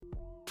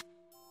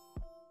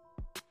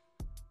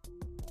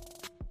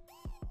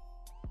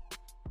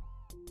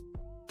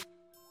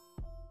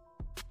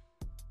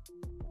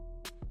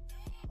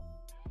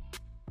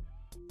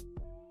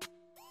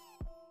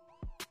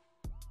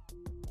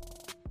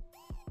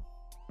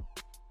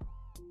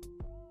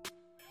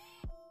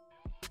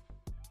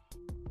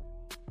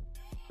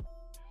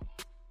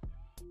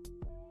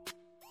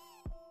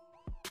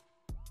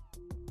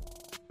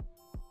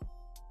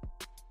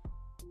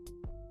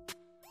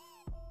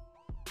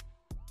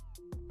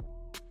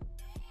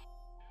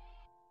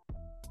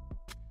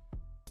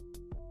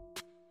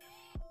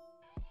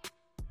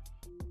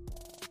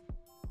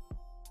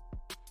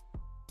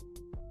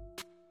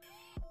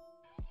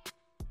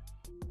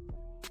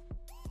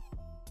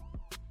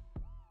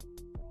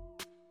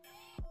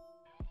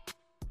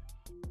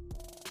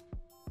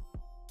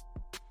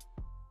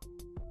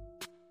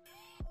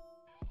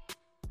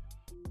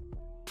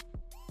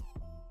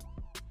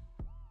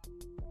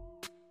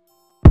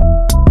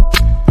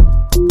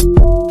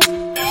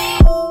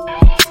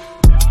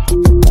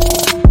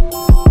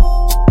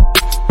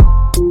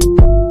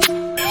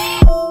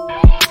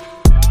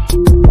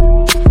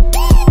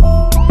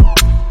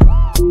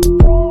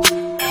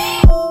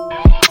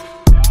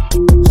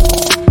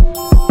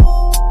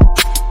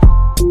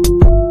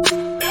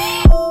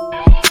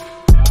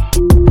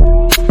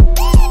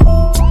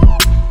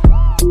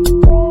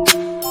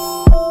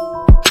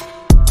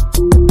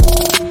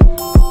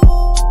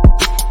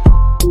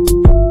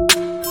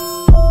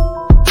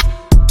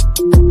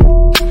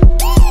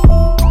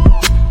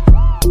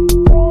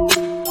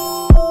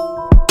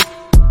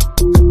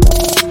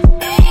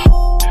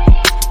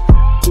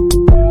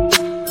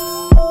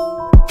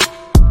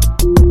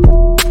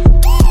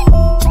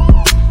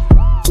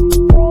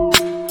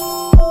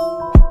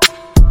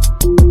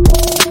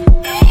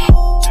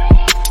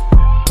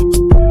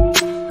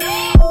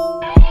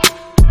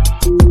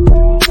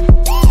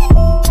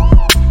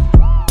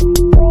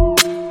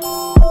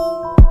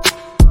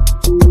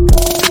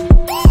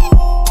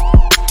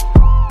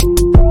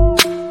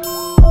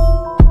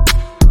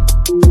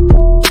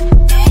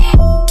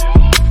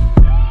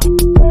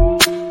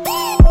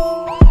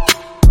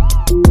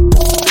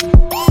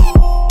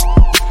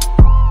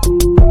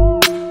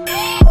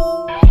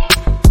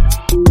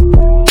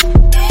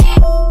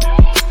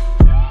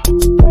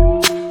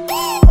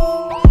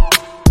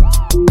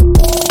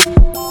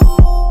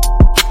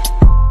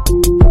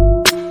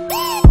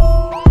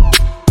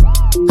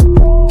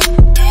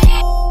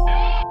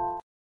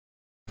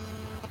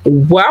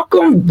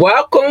Welcome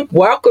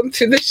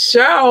to the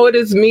show. It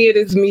is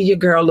me, your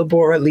girl,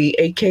 Labora Lee,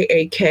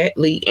 aka Cat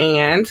Lee,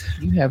 and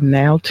you have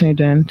now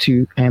tuned in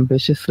to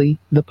Ambitiously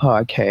the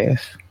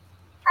podcast.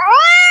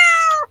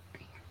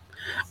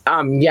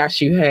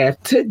 Yes, you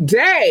have.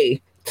 Today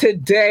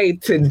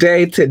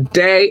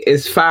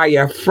is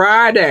Fire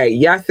Friday.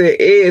 Yes, it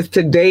is.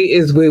 Today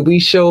is where we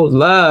show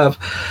love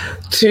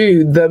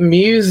to the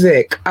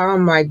music. Oh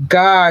my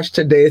gosh,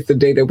 today is the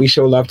day that we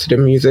show love to the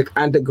music.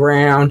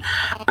 Underground,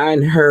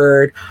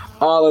 unheard,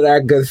 all of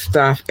that good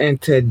stuff. And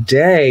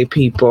today,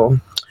 people,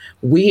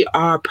 we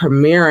are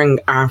premiering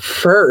our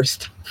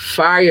first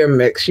Fire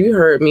Mix. You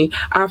heard me,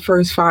 our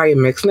first Fire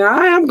Mix. Now,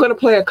 I am going to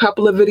play a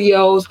couple of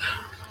videos,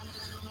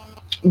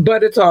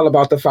 but it's all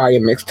about the Fire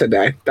Mix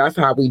today. That's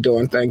how we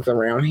doing things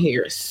around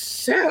here.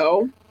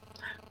 So,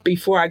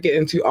 before I get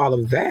into all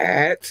of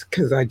that,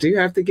 because I do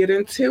have to get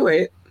into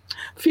it,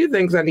 a few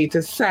things I need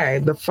to say.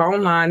 The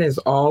phone line is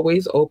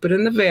always open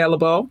and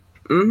available.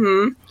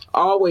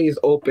 Always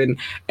open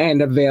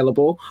and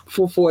available.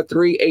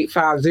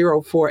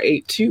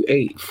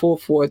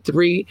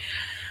 443-850-4828.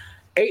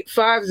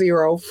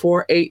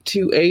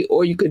 443-850-4828,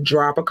 or you could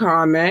drop a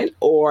comment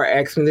or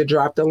ask me to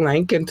drop the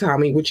link and tell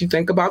me what you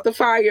think about the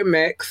Fire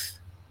Mix.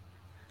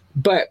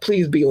 But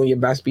please be on your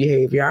best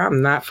behavior.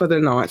 I'm not for the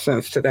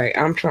nonsense today.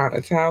 I'm trying to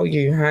tell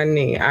you,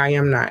 honey, I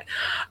am not.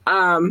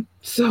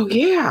 So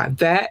yeah,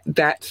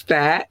 that's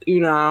that,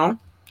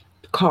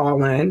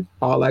 call in,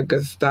 all that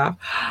good stuff.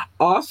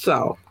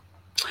 Also,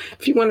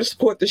 if you want to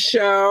support the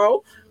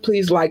show,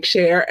 please like,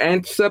 share,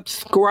 and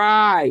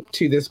subscribe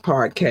to this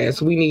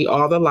podcast. We need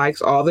all the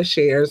likes, all the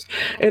shares,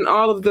 and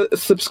all of the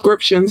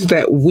subscriptions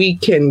that we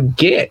can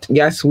get.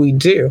 Yes, we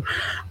do.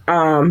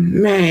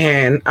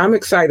 Man, I'm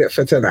excited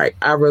for tonight.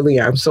 I really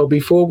am. So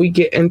before we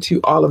get into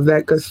all of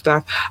that good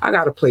stuff, I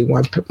got to play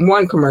one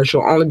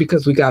commercial only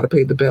because we got to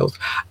pay the bills.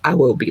 I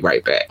will be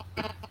right back.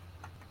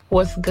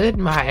 What's good,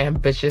 my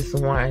ambitious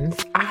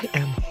ones? I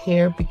am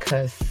here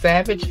because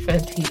Savage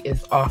Fenty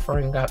is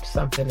offering up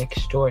something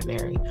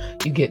extraordinary.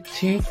 You get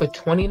 2 for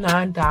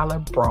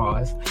 $29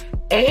 bras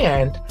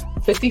and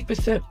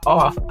 50%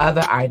 off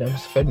other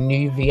items for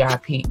new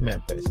VIP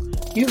members.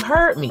 You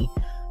heard me.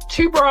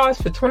 2 bras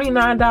for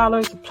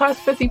 $29 plus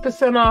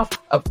 50% off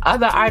of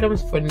other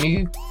items for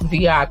new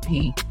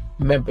VIP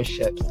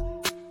memberships.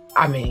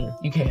 I mean,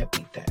 you can't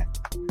beat that.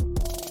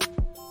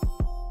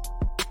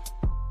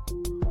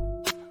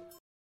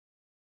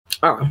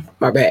 Oh,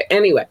 my bad.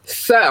 Anyway,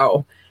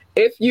 so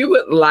if you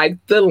would like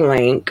the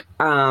link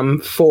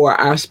for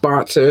our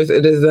sponsors,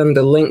 it is in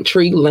the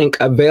Linktree link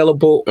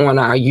available on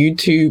our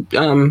YouTube,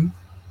 on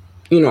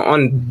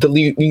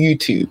the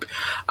YouTube.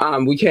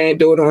 We can't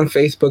do it on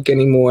Facebook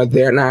anymore.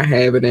 They're not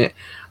having it.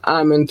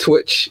 And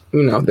Twitch,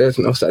 there's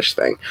no such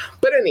thing.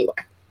 But anyway,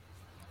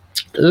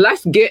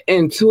 let's get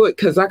into it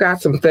because I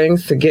got some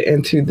things to get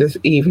into this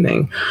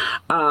evening.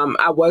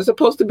 I was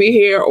supposed to be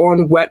here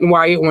on Wet and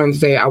Wired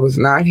Wednesday. I was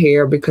not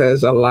here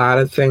because a lot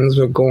of things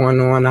were going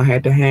on. I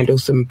had to handle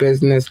some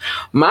business.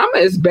 Mama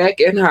is back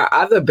in her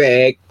other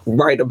bag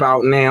right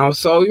about now.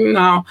 So,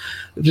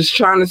 just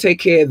trying to take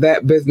care of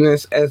that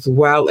business as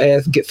well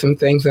as get some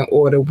things in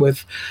order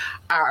with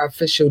our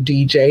official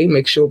DJ,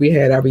 make sure we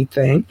had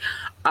everything.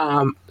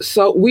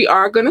 So we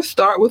are going to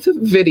start with a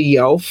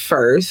video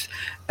first,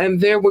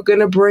 and then we're going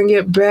to bring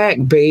it back,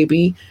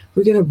 baby.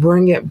 We're going to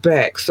bring it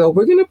back. So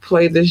we're going to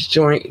play this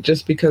joint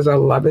just because I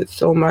love it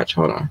so much.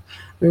 Hold on.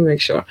 Let me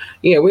make sure.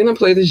 Yeah, we're going to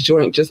play this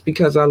joint just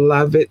because I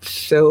love it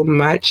so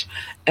much.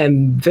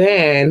 And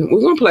then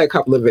we're going to play a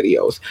couple of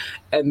videos.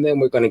 And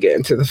then we're going to get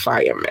into the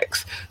Fire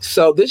Mix.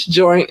 So this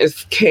joint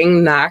is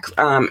King Knox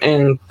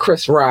and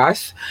Chris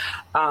Ross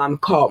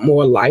called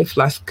More Life.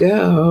 Let's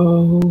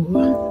go.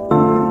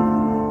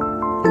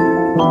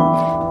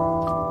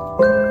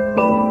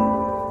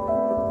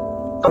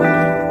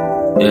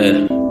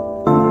 Yeah.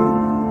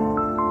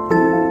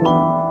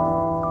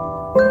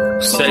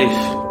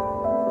 Safe.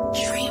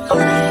 I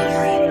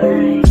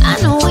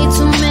know way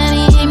too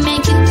many ain't make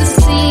it to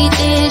see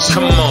this.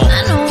 Come on. I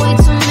know way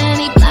too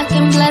many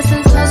blocking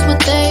blessings lost what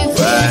they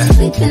Right.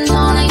 sleeping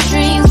on their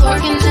dreams,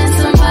 working in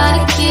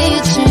somebody's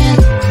kitchen.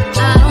 I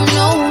don't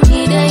know who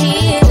need to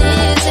hear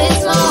this.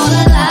 It's more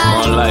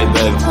life. More life,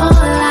 baby. More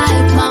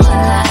life, more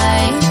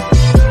life.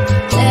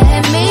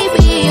 Let me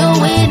be a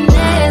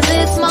witness.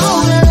 It's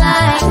more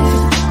life.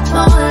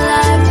 More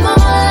life, more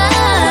life.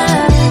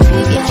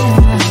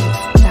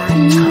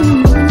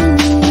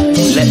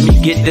 Let me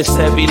get this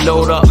heavy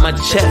load off my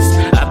chest.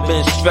 I've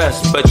been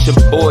stressed, but your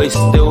boy's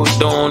still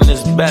doing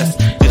his best.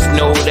 Just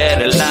know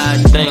that a lot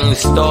of things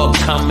start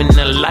coming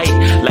to light,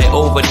 like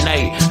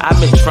overnight. I've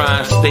been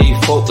trying to stay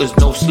focused,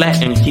 no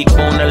slacking, keep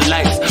on the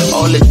lights.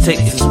 All it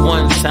takes is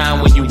one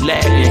time when you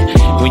lacking,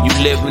 when you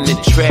live in the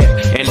trap,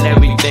 and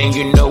everything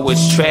you know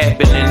is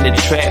trapping in the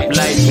trap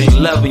life. Ain't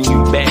loving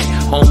you back,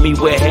 homie,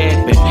 what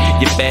happened?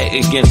 You're back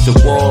back against the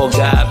wall,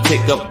 gotta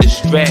pick up the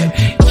strap.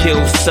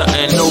 Kill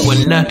something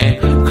over nothing,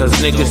 cause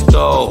niggas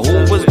thought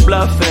who was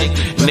bluffing.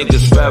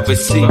 Niggas rather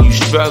see you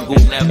struggle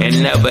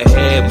and never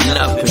have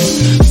nothing.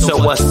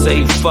 So I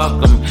say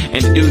fuck them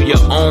and do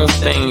your own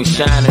thing,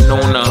 shining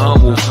on the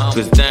humble,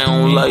 cause they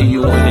don't love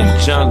you in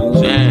the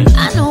jungle, man.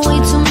 I know way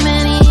too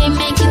many ain't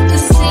make it to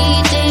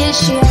see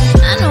this year.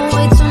 I know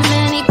way too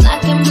many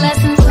blocking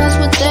blessings, cause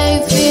what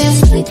they fear.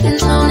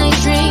 Sleeping on their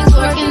dreams,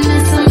 working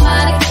in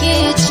somebody's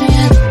kitchen.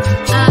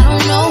 I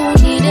don't know who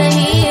need to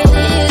hear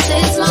this.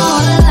 It's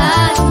more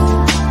life,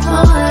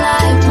 more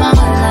life,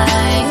 more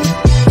life.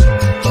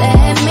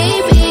 Let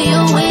me be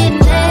a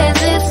witness.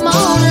 It's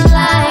more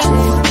life,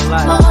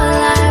 more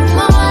life,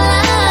 more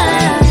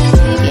life.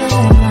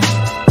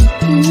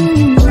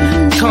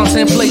 Yeah.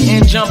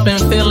 Contemplating, jumping,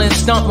 feeling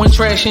stumped when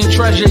trash and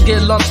treasure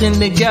get lumped in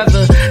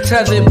together.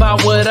 Tethered by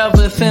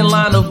whatever thin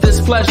line of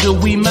displeasure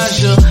we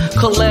measure.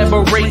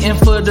 Collaborating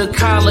for the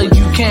collar,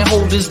 you can't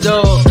hold this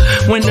dog.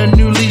 When a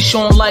new leash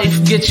on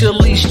life, get your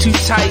leash too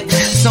tight.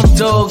 Some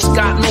dogs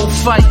got no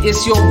fight,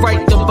 it's your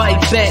right to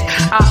bite back.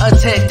 I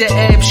attack the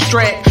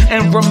abstract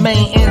and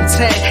remain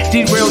intact.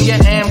 Derail your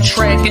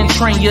Amtrak and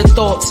train your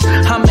thoughts.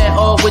 I'm at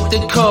all with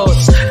the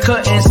cards,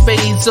 cutting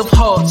spades of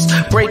hearts,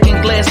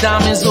 breaking glass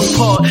diamonds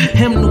apart.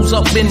 Hymnals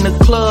up in the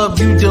club,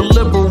 you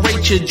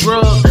deliberate your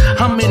drug.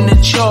 I'm in the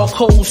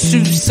charcoal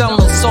suit,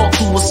 selling salt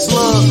to a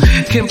slug.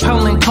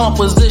 Compelling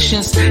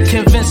compositions,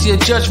 convince your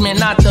judgment.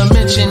 Not to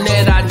mention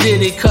that I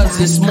did it cause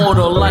it's more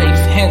to life,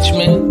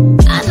 henchman.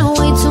 I know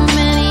way too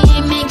many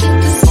ain't make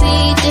it to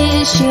see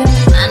this year.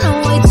 I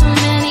know way too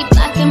many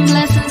blocking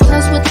blessings,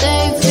 cause what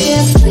they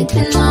fear.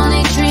 Sleeping on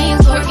their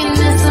dreams, working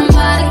in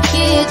somebody's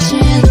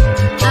kitchen.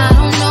 I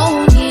don't know who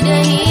need to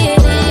hear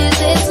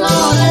this. It's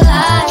more to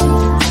life,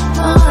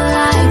 more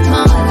life,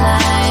 more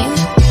life.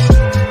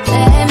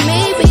 Let me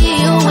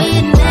be a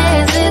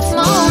witness. It's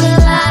more to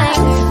life,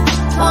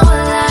 more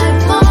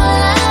life, more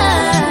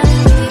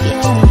life.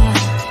 Yeah.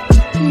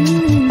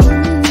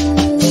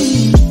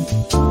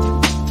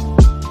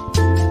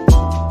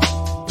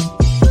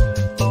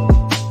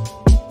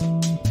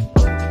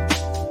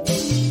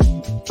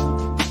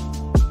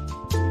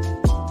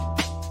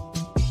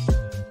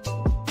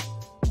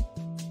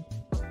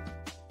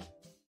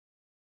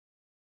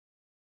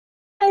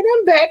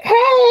 I'm back.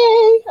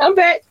 Hey, I'm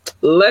back.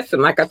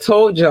 Listen, like I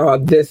told y'all,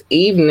 this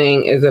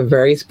evening is a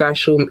very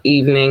special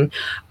evening.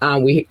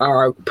 We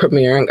are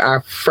premiering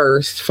our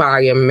first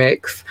Fire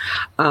Mix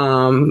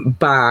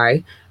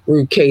by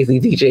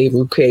Rukazy, DJ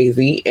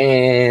Rukazy,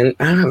 and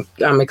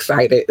I'm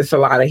excited. It's a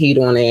lot of heat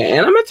on there,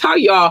 and I'm gonna tell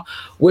y'all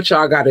what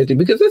y'all got to do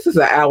because this is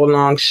an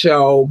hour-long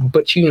show,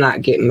 but you're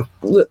not getting.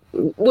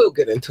 We'll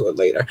get into it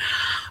later.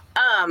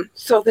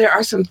 So there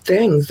are some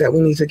things that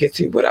we need to get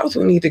to. What else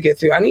we need to get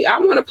to? I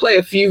want to play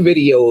a few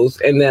videos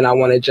and then I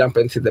want to jump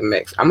into the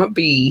mix. I'm going to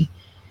be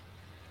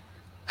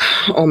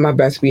on my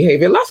best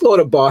behavior. Let's go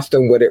to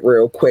Boston with it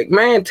real quick.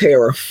 Man,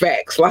 Terror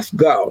Facts. Let's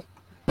go.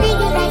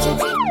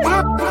 Yeah.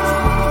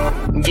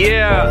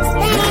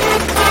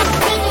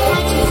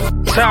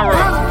 Terror.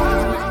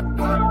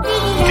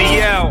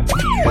 DL.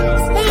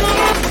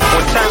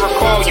 When Terror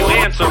call, you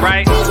answer,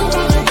 right?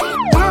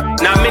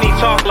 Not many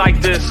talk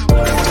like this.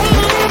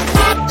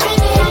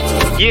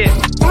 Yeah.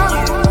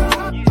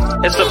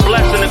 It's a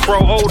blessing to grow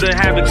older and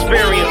have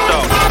experience,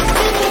 though.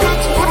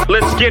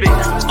 Let's get it.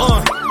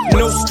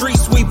 No street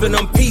sweeping,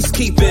 I'm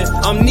peacekeeping.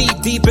 I'm knee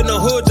deep in the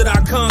hood that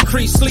I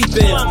concrete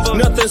sleeping.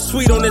 Nothing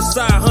sweet on this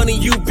side, honey,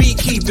 you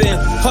beekeeping.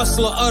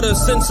 Hustler utter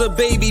since a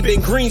baby,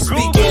 been green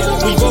speaking.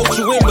 We vote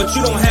you in, but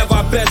you don't have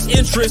our best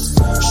interests.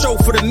 Show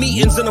for the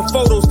meetings and the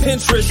photos,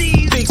 Pinterest.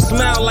 Big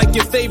smile like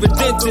your favorite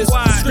dentist.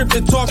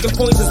 Scripted talking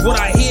points is what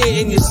I hear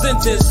in your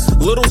sentence.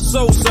 Little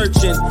soul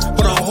searching,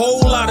 but a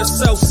whole lot of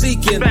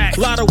self-seeking.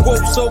 Lot of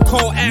woke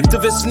so-called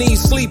activists need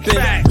sleeping.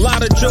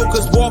 Lot of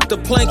jokers walk the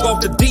plank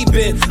off the deep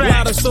end.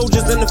 Lot of soldiers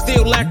in the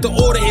field lack the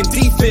order and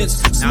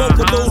defense. Smoke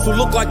with those who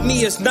look like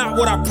me, it's not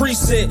what I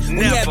present.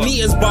 We had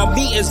meetings by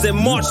meetings, then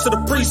march to the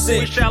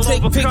precinct.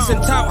 Take pics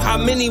and tout how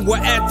many were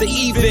at the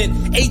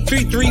event.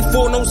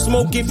 8334, no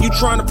smoke if you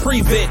trying to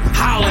prevent.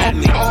 Holla at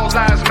me. All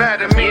lives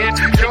matter, me.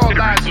 Your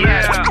lives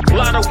matter.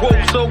 Lot of woke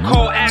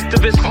so-called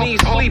activists need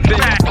sleeping.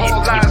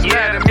 All lives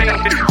matter, me.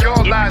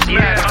 Your lives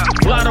matter.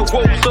 Lot of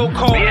woke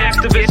so-called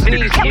activists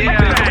need sleeping.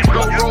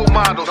 No role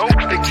models,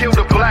 they kill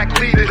the black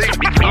leaders.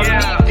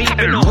 I'm knee deep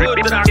in the hood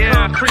that I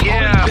concrete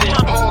sleeping.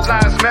 All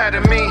lives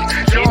matter, me.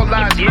 Your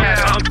lives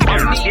matter.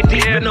 I'm knee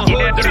deep in the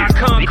hood that I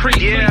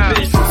concrete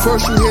sleeping.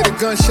 First you hear the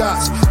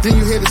gunshots, then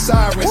you hear the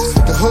sirens.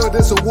 The hood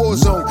is a war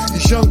zone,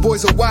 these young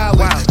boys are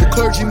wildin'. The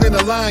clergymen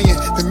are lying,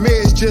 the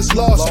mayor's just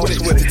lost with it.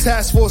 The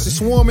task force is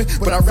swarming,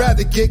 but I'd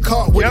rather get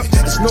caught with it.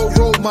 There's no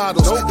role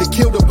models, they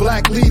kill the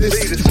black leaders.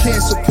 You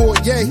can't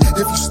support Ye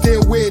if you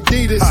still wear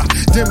Adidas.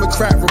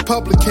 Democrat,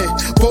 Republican,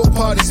 both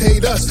parties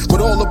hate us. But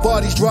all the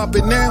bodies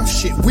dropping now,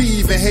 shit, we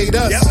even hate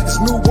us. It's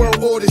new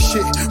world order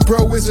shit,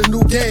 bro, it's a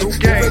new game.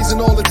 They're raising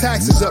all the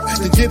taxes up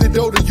to get it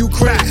over to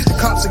Ukraine. The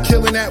cops are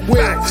killing at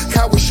will,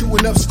 cowards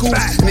shooting up schools,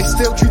 and they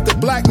still treat the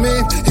black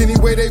man any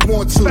way they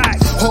want to.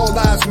 All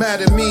lives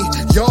matter to me,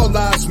 your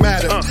lives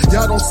matter.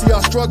 Y'all don't see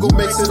our struggle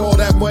makes it all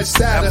that much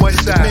sadder.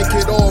 To make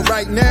it all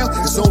right now,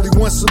 there's only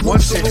one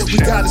solution. We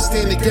gotta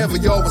stand together,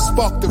 y'all, and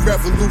spark the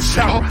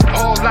revolution.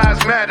 All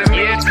lives matter,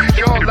 man.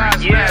 Your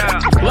lives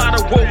matter. A lot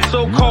of woke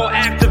so-called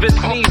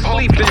activists need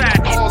sleeping.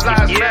 All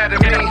lives matter,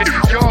 man.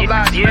 Your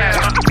lives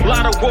matter. A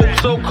lot of woke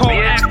so-called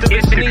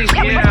activists need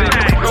sleeping.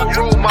 No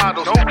role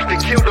models to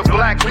kill the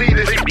black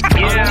leaders.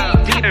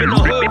 I'm deep in the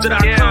hood that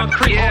I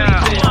concrete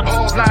sleeping.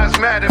 All lives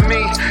matter,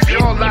 me.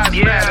 Your lives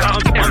matter.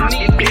 I'm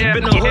deep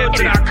in the hood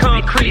that I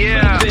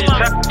concrete sleeping.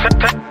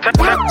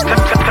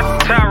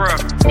 Tara.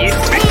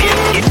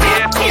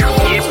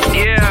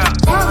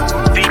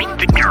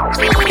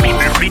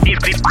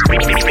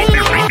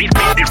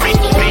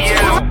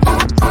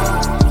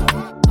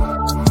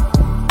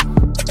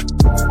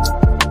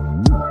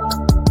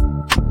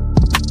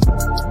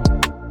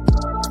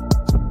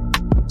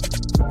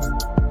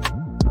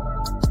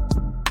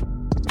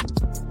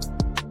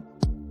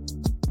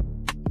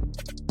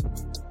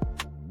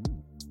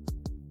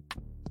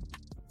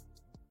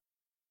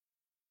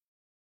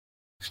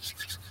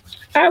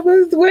 I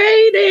was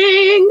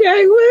waiting.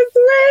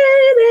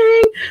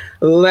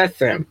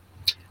 Listen,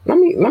 let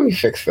me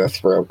fix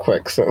this real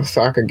quick so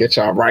I can get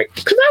y'all right.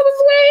 Because I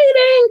was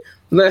waiting.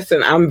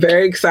 Listen, I'm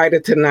very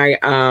excited tonight.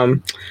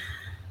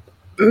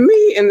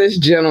 Me and this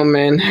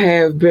gentleman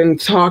have been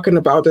talking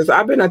about this.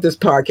 I've been at this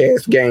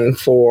podcast game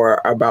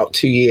for about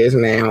 2 years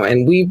now,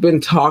 and we've been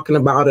talking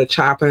about it,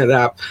 chopping it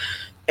up,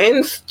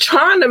 and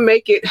trying to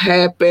make it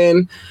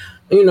happen.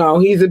 You know,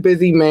 he's a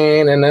busy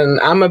man, and then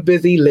I'm a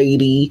busy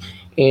lady.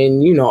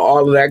 And, you know,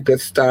 all of that good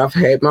stuff,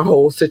 had my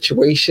whole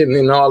situation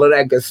and all of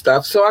that good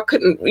stuff. So I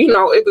couldn't, you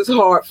know, it was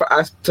hard for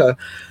us to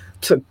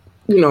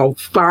you know,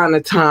 find a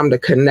time to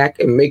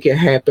connect and make it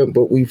happen.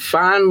 But we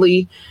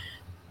finally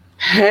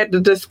had the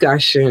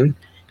discussion.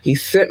 He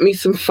sent me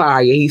some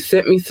fire. He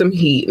sent me some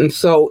heat. And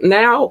so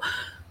now,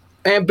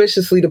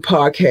 Ambitiously, the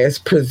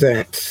podcast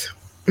presents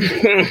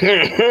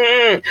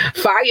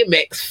Fire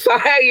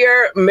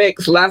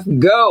Mix. Let's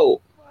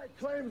go. My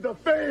claim to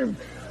fame,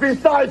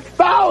 besides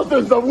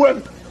thousands of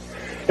wins,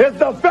 is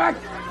the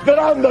fact that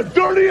I'm the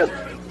dirtiest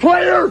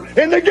player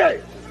in the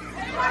game.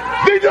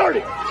 The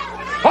dirtiest.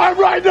 I'm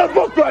writing a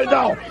book right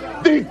now.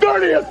 The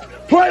dirtiest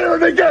player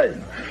in the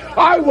game.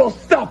 I will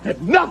stop at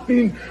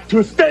nothing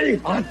to stay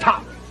on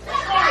top.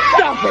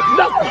 Stop at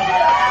nothing.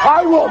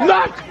 I will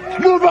not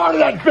move out of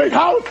that big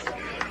house.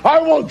 I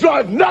will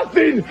drive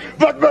nothing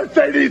but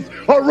Mercedes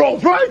or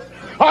Rolls Royce.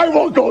 I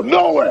will go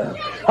nowhere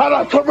on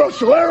a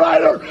commercial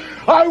airliner.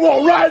 I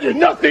will ride in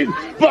nothing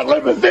but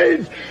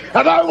limousines,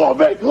 and I will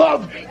make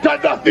love to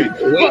nothing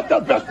but the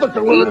best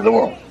looking women in the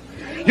world.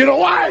 You know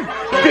why?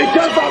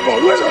 Because I'm a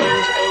winner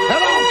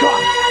at all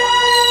costs.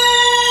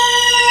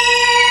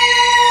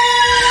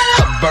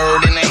 A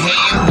bird in the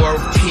hand,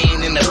 worth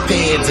 10 in the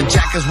feds. A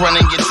jacker's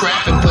running your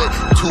trap and put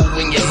 2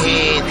 in your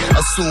head,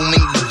 assuming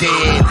you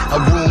dead. A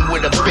room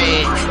with a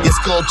bed, your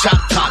skull chop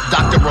top,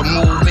 doctor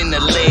removing the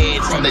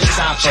lead from the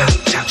chopper.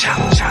 Chop,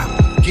 chop, chop.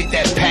 Get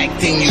that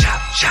packed in you. Chop,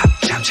 chop,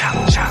 chop,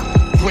 chop, chop.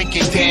 Break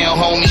it down,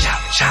 homie.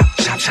 Chop, chop,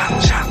 chop,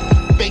 chop,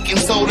 chop. Baking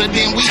soda,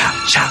 then we chop,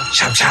 chop,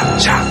 chop, chop,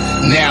 chop.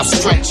 Now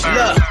stretch.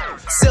 Look,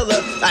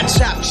 Silla, I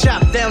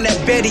chop down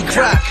that Betty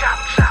Crock.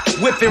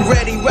 Whipping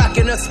ready,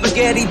 rocking a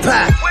spaghetti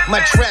pie. My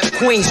trap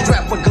queen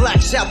strapped with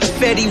Glock, shout the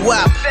Fetty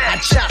Wap. I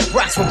chop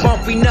rocks with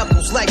bumpy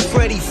knuckles like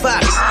Freddie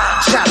Fox.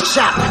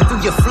 Chop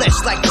through your flesh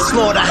like the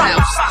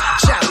slaughterhouse.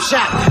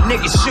 Chop,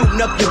 niggas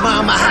shooting up your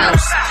mama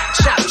house.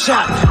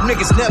 Chop,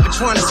 niggas never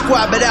trying to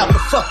squab it out. The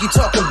fuck you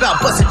talking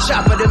about? Bust a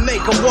chopper to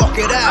make them walk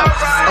it out.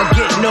 I'm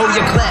getting on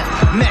your clap.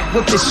 Mac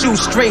with the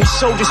shoestring,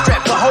 shoulder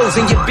strap for holes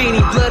in your beanie,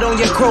 blood on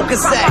your croaker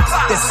sacks.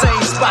 The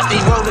same spot they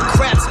roll the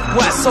craps.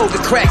 Why I sold the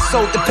crack,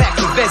 sold the pack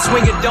of vets,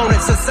 swinging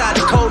donuts inside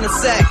the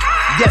cul-de-sac.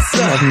 Yes,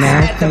 sir.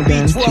 At the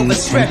B12 a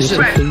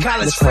stretcher.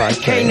 College frat,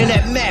 came in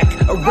that Mac,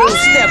 a real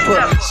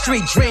stepper.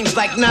 Street dreams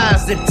like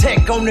Nas, the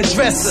tech on the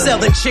dresser.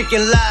 Selling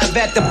chicken live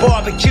at the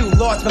barbecue.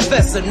 Lost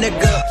professor,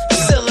 nigga.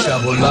 Zilla.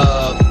 Double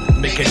up,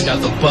 make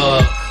another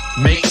bug.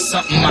 Make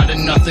something out of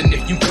nothing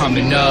if you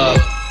coming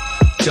up.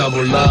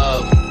 Double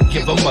up,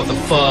 give a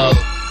motherfuck.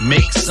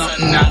 Make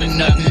something out of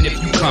nothing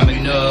if you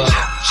coming up.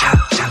 Chop,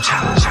 chop,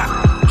 chop,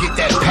 chop. Get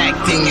that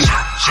packed in you.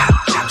 Chop,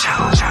 chop,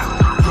 chop,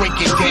 chop. Break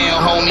it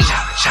down, homie.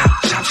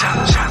 Chop, chop,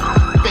 chop,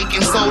 chop.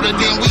 Baking soda,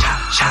 then we chop,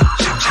 chop,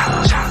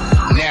 chop, chop.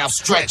 Now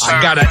stretch.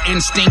 I got an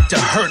instinct to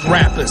hurt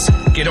rappers.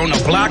 Get on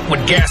the block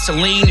with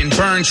gasoline and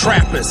burn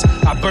trappers.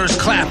 I burst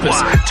clappers,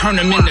 turn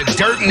them into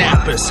dirt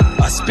nappers.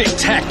 A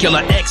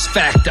spectacular X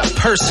Factor,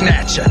 purse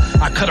snatcher.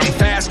 I cut them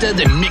faster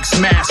than mixed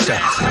master.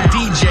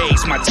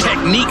 DJs, my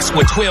techniques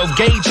with 12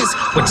 gauges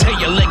would tear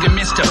your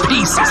ligaments to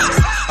pieces.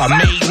 A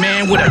made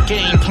man with a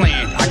game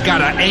plan. I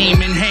got an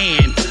aim in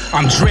hand.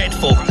 I'm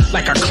dreadful,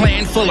 like a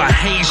clan full of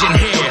Haitian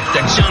hair.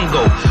 The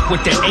jungle,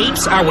 with the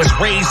apes, I was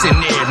raised in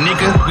there,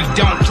 nigga. We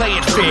don't play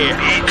it fair.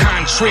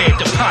 Contrary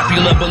to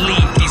popular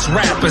belief, these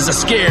rappers are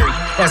scary.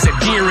 As a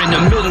deer in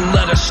the middle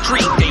of the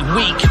street, they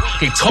weak.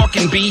 They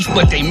talking beef,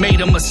 but they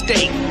made a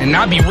mistake. And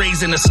I be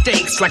raising the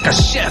stakes like a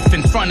chef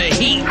in front of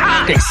heat.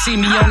 They see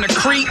me on the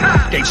creek,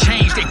 they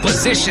change their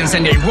positions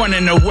and they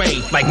running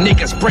away like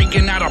niggas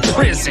breaking out of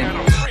prison.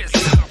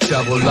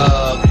 Double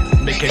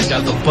up, make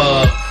another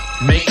bug.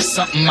 Make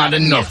something out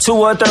of nothing.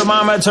 To a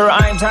thermometer,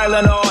 I'm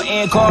Tylenol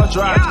and cough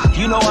drops.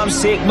 You know I'm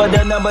sick, but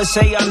the numbers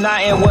say I'm not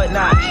and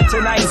whatnot.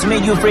 Tonight's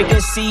menu freaking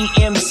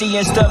CMC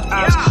and stuffed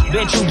ops.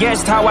 Bet you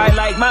guessed how I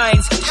like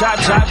mines. Chop,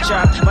 chop,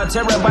 chop. My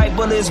terabyte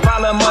bullets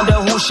volume under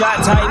who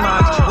shot time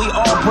ops. We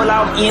all pull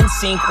out in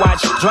sync.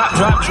 Watch drop,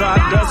 drop, drop.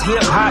 That's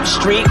hip hop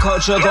street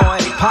culture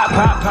going pop,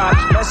 pop,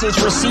 pop.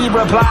 Message receive,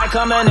 reply,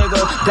 come a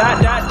nigga.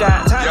 Dot, dot,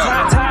 dot. Top,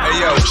 top, top.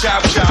 Hey yo,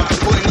 chop, chop.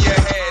 Put in your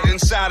head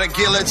inside a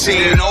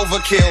guillotine.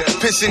 Overkill.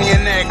 Piss in your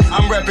neck,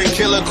 I'm repping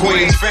Killer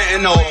Queens.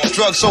 Fentanyl,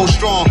 drug so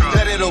strong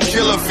that it'll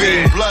kill a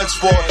fiend. Blood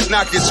sport,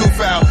 knock your tooth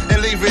out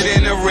and leave it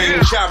in the ring.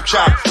 Chop,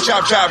 chop,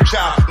 chop, chop,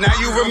 chop. Now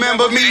you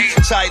remember me?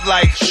 Tight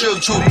like Suge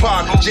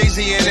Tupac,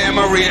 Jay-Z and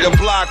Emery. The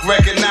block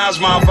recognize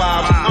my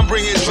vibes. I'm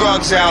bringing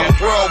drugs out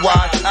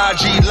worldwide.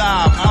 IG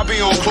Live, I'll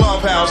be on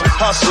Clubhouse.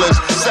 Hustlers,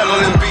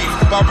 settling beef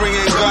by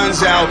bringing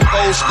guns out.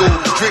 Old school,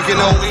 drinking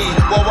OE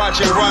while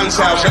watching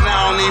Run's House. And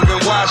I don't even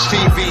watch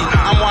TV.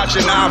 I'm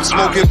watching Ops,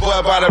 smoking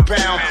bud by the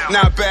pound.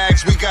 Not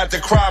bags, we got the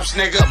crops,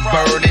 nigga. A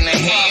bird in the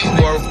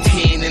hand, worth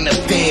 10 in the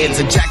feds.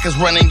 A jacker's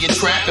running your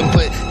trap and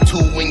put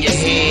 2 in your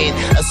head.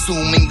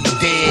 Assuming you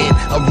dead,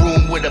 a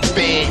room with a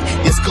bed.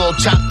 Your skull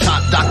chop top,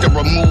 doctor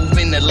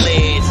removing the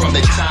lead from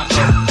the chop,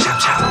 chop, chop,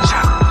 chop,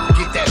 chop.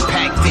 Get that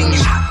packed in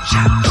you. Chop,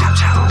 chop, chop,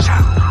 chop,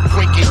 chop.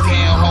 Break it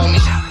down, homie.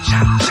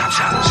 Chop, chop,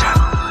 chop,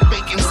 chop.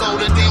 Baking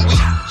soda, then we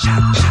chop,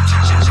 chop, chop,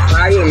 chop, chop.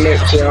 I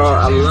admit, y'all,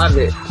 I love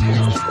it.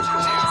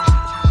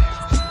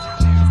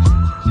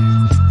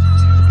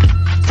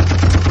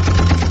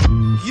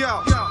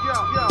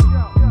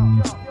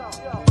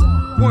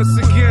 Once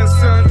again,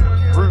 son.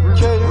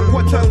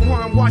 What I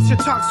want, watch your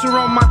talks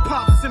around my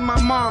pops and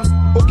my moms.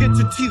 Or get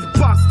your teeth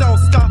boxed out,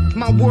 stop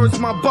my words,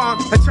 my bomb.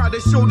 I try to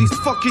show these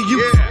fucking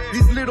youths.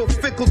 These little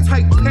fickle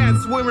tight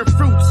pants wearing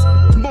fruits.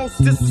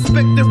 Most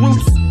disrespect their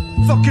roots.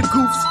 Fucking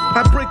goofs,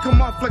 I break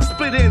them off like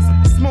split ends.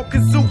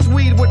 Smoking Zook's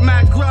weed with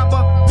Mac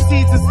Grabber.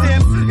 Seeds and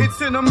stems,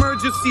 it's an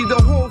emergency. The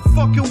whole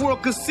fucking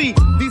world can see.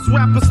 These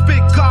rappers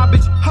spit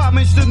garbage,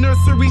 homage to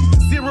nursery.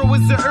 Zero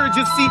is the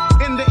urgency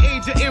in the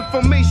age of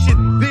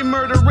information. They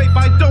murder, rape,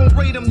 I don't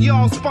rate them.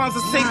 Y'all sponsor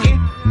Satan.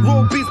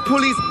 Roll beats,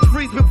 police,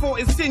 freeze before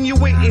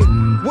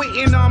insinuating.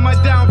 Waiting on my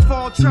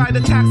downfall, try the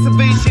tax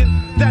evasion.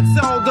 That's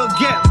all they'll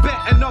get,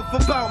 bet enough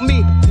about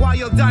me. While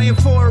you're dying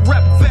for a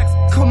rep vex.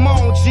 Come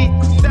on, G,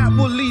 that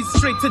will lead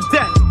straight to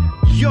death.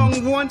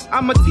 Young one,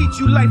 I'ma teach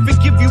you life and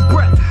give you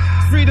breath.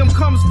 Freedom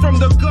comes from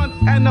the gun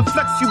and the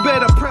flex, you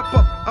better prep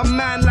up. A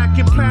man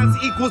lacking plans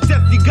equals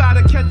death, you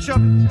gotta catch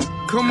up.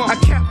 Come on, a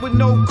cat with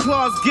no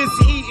claws gets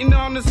eaten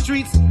on the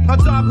streets. A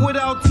dog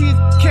without teeth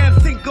can't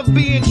think of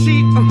being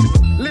cheap.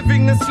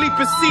 Living a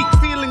sleeper seek,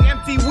 feeling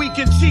empty, weak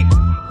and cheap.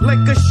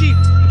 Like a sheep,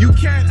 you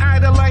can't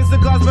idolize the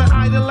gods, but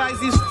idolize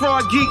these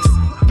fraud geeks.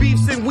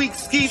 Beefs and weak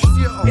skeets,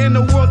 in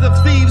the world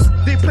of thieves,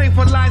 they play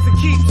for lies and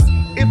keeps.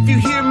 If you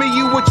hear me,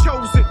 you were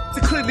chosen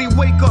to clearly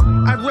wake up.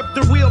 I rip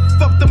the real,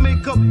 fuck the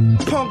makeup.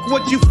 Punk,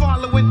 what you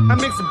following? I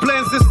mix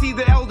blends to see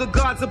the elder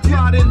gods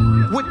applauding.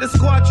 With the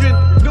squadron,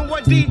 no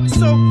ID,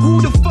 so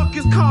who the fuck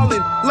is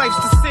calling? Life's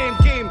the same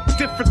game,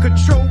 different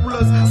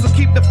controllers. So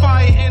keep the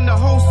fire in the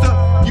holster.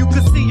 You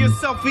can see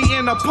yourself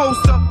in a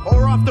poster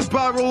or off the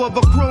barrel of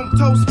a chrome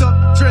toaster.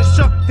 Dress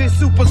up, they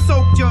super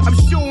soaked ya. I'm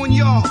showing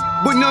y'all,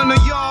 but none of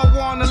y'all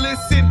wanna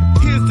listen.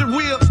 Here's the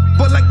real,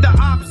 but like the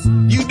ops,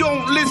 you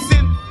don't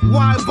listen.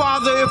 Why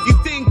bother if you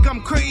think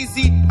I'm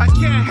crazy? I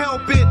can't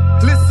help it.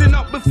 Listen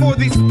up before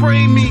they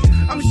spray me.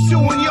 I'm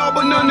showing y'all,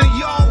 but none of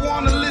y'all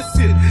wanna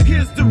listen.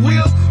 Here's the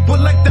real, but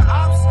like the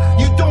ops,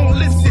 you don't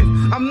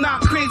listen. I'm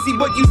not crazy,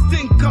 but you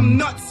think I'm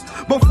nuts.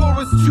 Before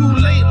it's too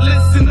late,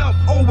 listen up,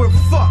 or we're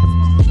fucked.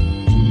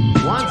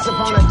 Once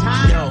upon a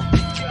time,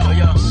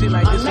 yo, shit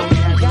like this only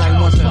happens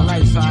like once in a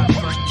lifetime.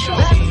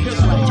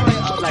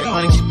 Like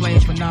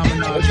unexplained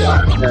phenomenon.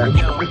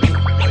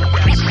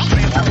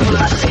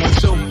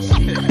 So,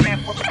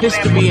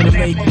 history in the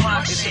making.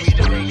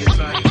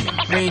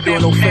 We ain't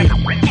doing no fake.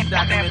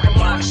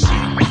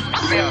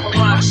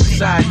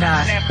 Side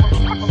 9.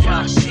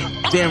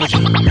 Damage.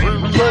 Check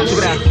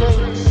it out.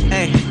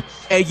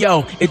 Hey,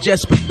 yo, it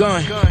just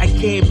begun. I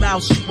came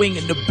out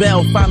swinging the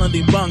bell,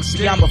 finally rung.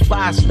 See, I'm a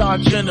 5-star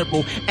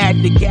general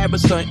at the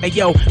garrison. Hey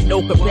yo,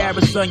 no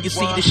comparison. You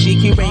see the shit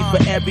here ain't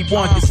for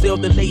everyone. It's still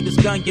the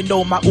latest gun, you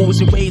know my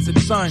Uzi ways and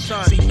son.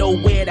 See,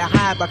 nowhere to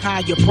hide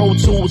behind your Pro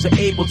Tools or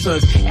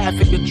Abletons.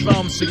 African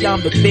drums, see,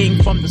 I'm the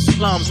thing from the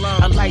slums.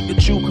 Unlike the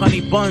true honey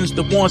buns,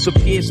 the ones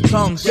with pierced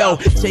tongues. Yo,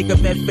 take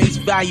them at face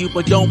value,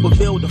 but don't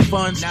reveal the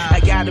funds.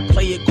 I gotta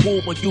play it cool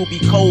when you be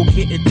cold,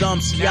 getting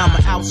dumb. See, I'ma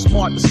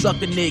outsmart the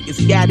sucker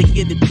niggas, gotta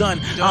get it done.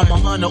 I'm a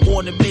hunter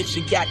on a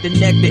mission, got the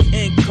nectar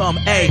income.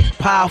 Ayy,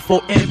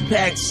 powerful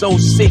impact, so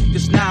sick,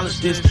 this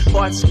knowledge, this.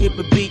 Heart skip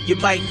a beat, you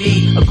might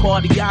need a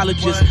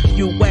cardiologist.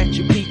 You at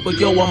your people,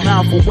 yo, I'm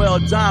out for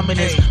world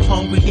dominance.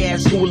 Hungry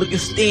ass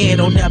hooligans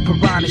stand on that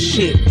piranha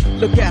shit.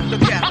 Look out,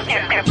 look out.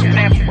 That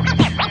piranha shit.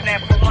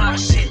 That piranha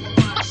shit.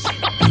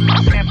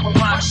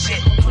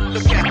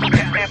 Look out, look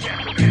out.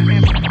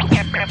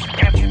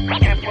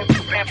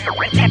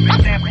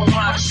 That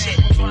piranha shit.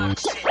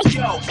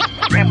 Yo,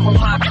 that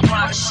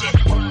piranha shit.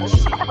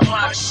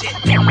 Piranha shit.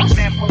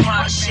 That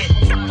piranha shit.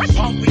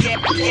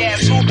 Hungry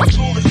ass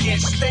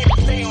hooligans stay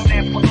on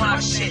that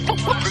piranha shit.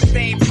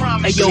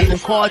 Hey yo, from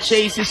car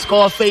chases,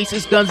 scar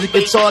faces, guns and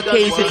guitar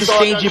cases,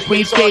 exchanging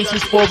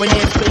briefcases, foreign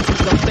air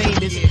spaces, I'm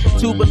famous.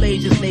 Two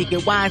Malaysians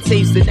naked, wine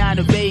tasting down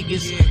in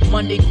Vegas.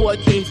 Monday court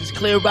cases,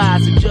 clear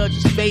eyes, and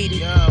judges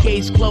faded.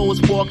 Case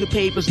closed, walking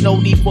papers, no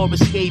need for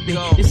escaping.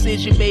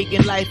 Decision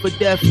making, life or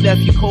death,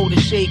 left you cold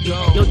and shaking.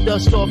 Yo,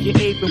 dust off your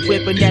apron,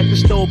 whipping at the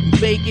stove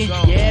and baking.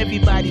 Yeah,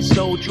 everybody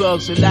sold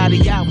drugs, a lot of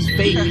y'all was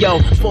fake. Yo,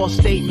 false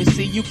statements,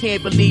 see, you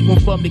can't believe them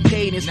from the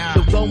cadence.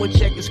 The Roman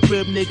check his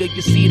crib, nigga,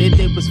 you see that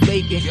it was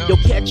vacant. Yo,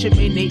 catch him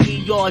in the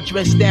ER,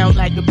 dressed down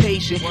like a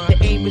patient. The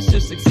aim is to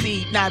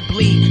succeed, not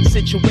bleed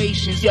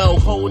situations. Yo,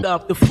 hold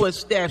up the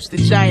footsteps, the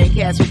giant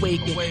cats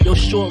awaken. Yo,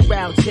 short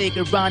route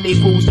taker,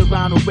 rendezvous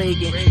around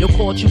Reagan. Yo,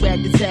 caught you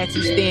at the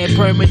taxi stand,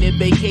 permanent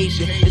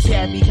vacation. It's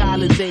happy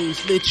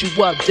holidays, lit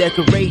you up,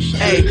 decoration.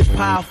 Hey,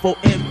 powerful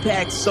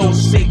impact, so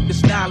sick,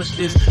 this knowledge,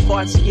 this.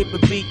 Heart skip a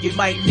beat, you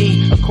might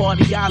need a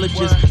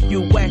cardiologist.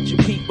 You at your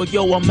people,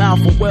 yo, I'm out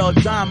for world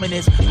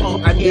dominance.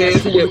 I did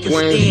skip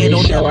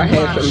Wednesday show, I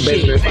had some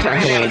business to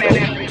handle.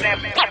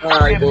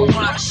 Alright, boo.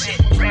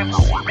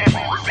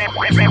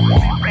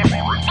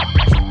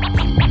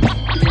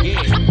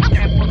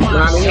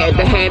 Mommy had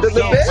to handle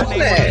the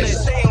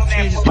business.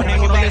 My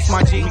name on the list,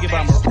 my G.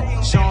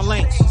 Sean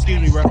Lynch.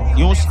 Excuse me, bro.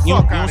 You don't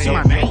see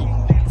my name.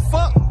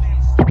 Fuck.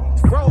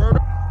 Bro.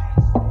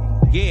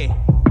 Yeah.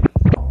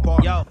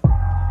 Yo.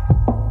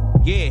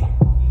 Yeah.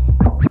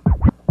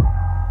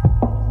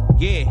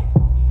 Yeah.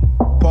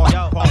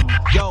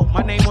 Yo,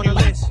 my name on the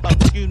list.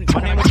 Excuse me.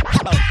 My name on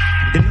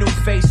the new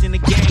face in the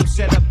game.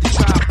 Set up the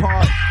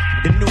tripod.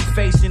 The new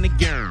face in the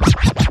game.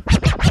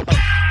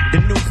 The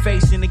new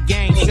face in the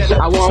game. Set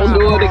up I won't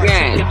do it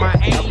again.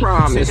 I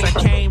promise. Since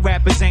I came,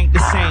 rappers ain't the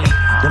same.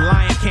 The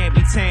lion can't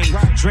be tamed.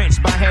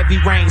 Drenched by heavy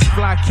rains.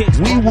 Fly kicks.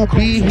 We will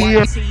be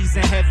here. Tees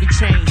and heavy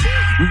chains.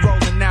 We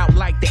rolling out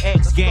like the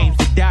X Games.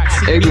 The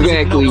docs.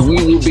 Exactly. We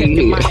will be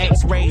here. My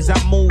X-rays. I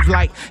move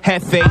like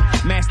Hefe.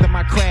 Master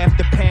my craft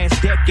the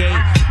past decade.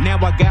 Now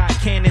I got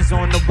cannons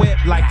on the whip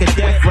like a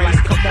death race.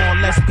 Come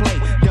on, let's play.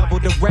 Double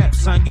the rep,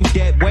 son. You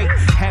dead weight.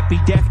 Happy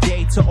death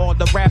day to all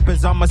the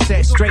rappers. I'ma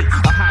set straight. A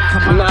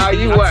hot come Nah,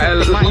 you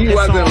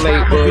wasn't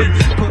late, bro.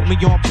 Put me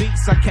on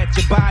beats, I catch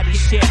your body.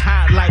 Shit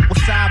hot like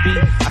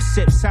wasabi. I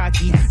sip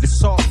sake, the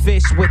salt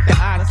fish with the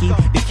aki.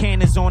 The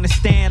cannons on the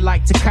stand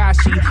like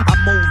Takashi. I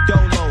move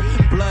dolo,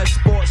 blood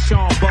sport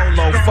Sean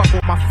Bolo. Fuck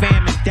with my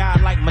fam and die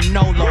like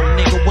Manolo.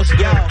 Nigga, what's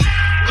y'all?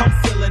 I'm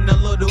feeling a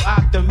little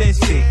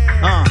optimistic.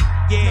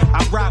 Yeah,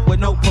 I rock with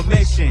no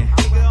permission.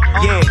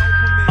 Yeah,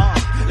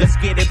 let's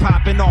get it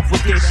popping off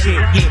with this shit.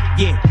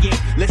 Yeah.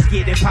 Let's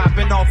get it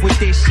popping off with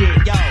this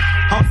shit. Yo,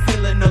 I'm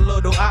feeling a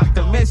little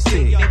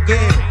optimistic. Nigga,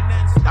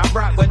 I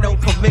rock with no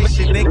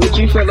permission, nigga. What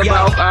you feel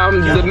about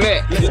the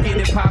Met? Let's get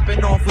it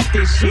popping off with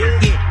this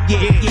shit.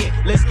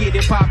 Yeah. Let's get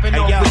it popping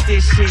off with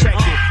this shit. Check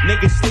it.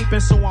 Niggas sleeping,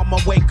 so I'ma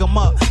wake them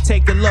up.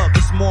 Take a look,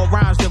 it's more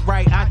rhymes to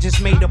write. I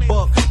just made a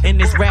book. In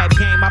this rap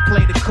game, I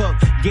play the cook.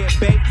 Get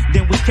baked,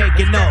 then we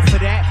caking up. For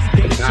that,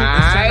 they shooting,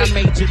 I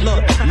made you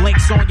look.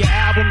 Links on your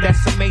album,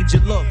 that's a major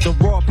look. The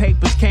raw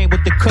papers came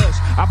with the kush.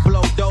 I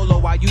blow dolo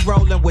while you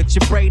rolling with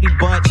your Brady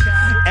bunch.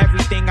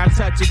 Everything I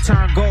touch, it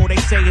turn gold. They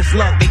say it's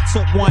luck. They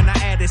took one, I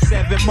added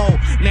 7 more.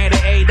 Now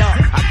they 8 up.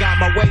 I got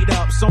my weight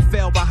up. Some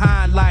fell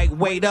behind like,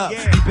 wait up.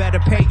 You better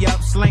pay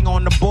up. Sling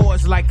on the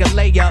boards like a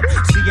layup.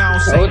 See, I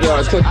don't say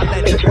much. I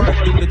let it work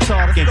do the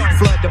talking.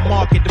 Flood the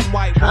market. Them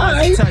white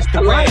ones touch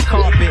the red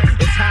carpet.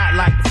 It's hot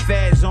like the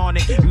feds on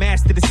it.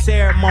 Master the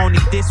ceremony.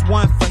 This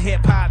one for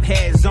hip hop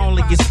heads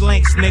only. Your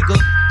slinks, nigga.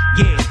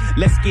 Yeah,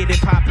 let's get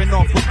it popping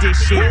off with this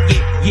shit.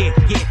 Yeah.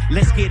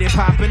 Let's get it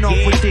popping off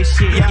with this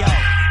shit. Yo,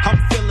 I'm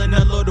feeling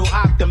a little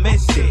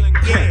optimistic.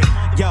 Yeah,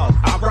 yo,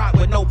 I rock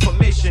with no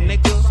permission,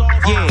 nigga.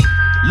 Yeah,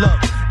 look,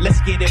 let's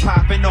get it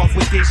popping off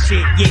with this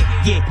shit.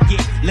 Yeah.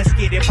 Let's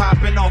get it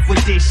popping off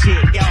with this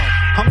shit. Yo,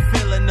 I'm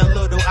feeling a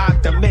little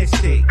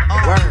optimistic.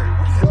 Word,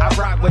 I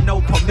rock with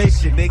no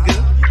permission, nigga.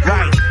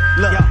 Right,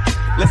 look.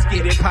 Let's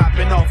get it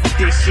poppin' off with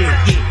this shit.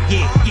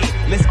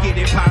 Yeah. Let's get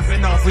it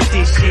poppin' off with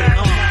this shit. Let's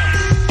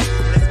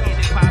get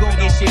it poppin'. Gon'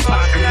 get shit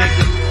poppin',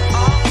 nigga.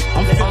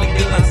 I'm feeling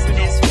good.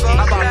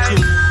 How about you?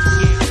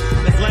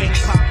 Yeah. Let's get it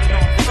poppin'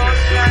 off with this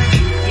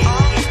shit.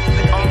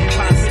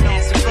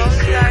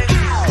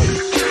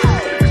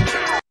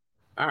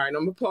 All right,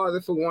 I'm gonna pause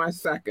it for 1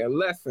 second.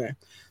 Listen,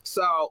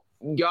 so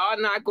y'all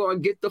not gonna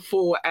get the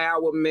full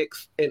hour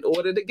mix. In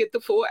order to get the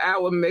full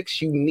hour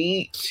mix, you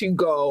need to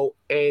go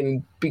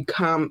and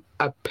become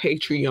a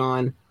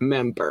Patreon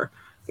member.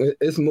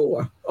 It's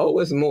more. Oh,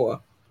 it's more.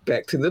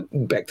 Back to the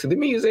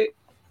music.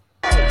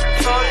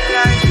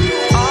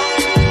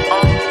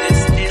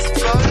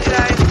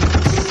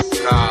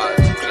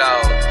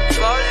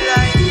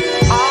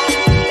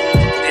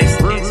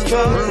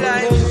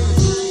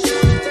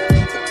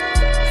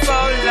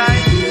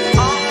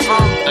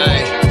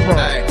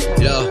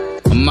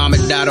 Mama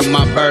died on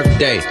my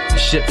birthday, the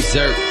shit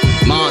berserk.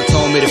 Mom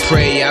told me to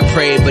pray, yeah, I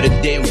prayed, but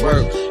it didn't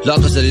work.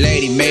 Love is a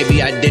lady,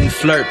 maybe I didn't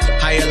flirt.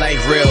 Higher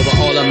life real, but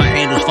all of my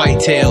angels fight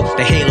tail.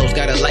 The halos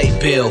got a light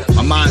bill.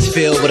 My mind's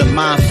filled with a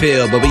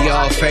minefield, but we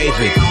all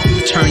favorite.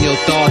 Turn your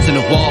thoughts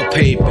into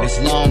wallpaper. This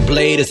long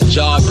blade is a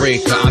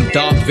jawbreaker. I'm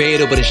Darth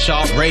Vader with a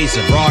sharp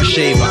razor, raw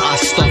shaver. I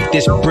stuck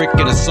this brick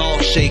in a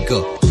salt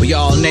shaker. We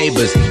all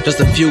neighbors, just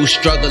a few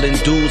struggling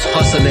dudes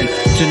hustling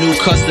to new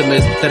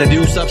customers that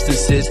abuse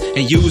substances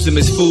and use them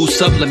as food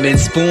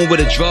supplements. Spoon with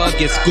a drug,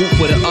 get scooped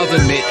with an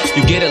oven mitt.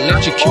 You get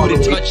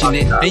electrocuted touching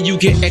it, and you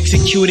get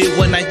executed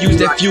when I use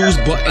that fuse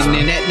button.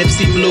 And that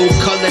Nipsey blue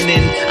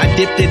coloring, I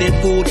dipped it in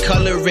food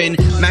coloring.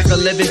 Mac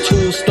 11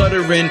 tools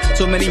stuttering.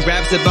 So many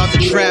raps about the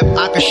trap,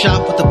 I can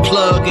shop with a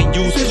plug and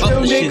use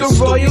publishing.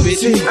 Stupid.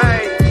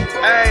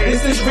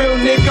 This is real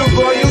nigga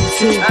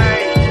royalty.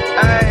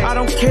 I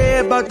don't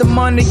care about the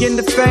money and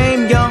the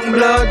fame, young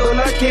blood. All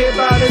I care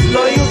about is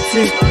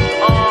loyalty.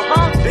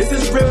 This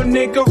is real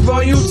nigga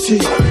royalty.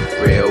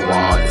 Real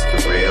one, it's the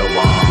real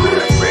one.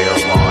 Real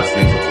ones,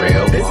 nigga,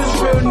 real one. This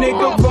is real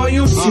nigga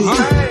royalty.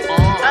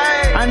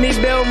 I need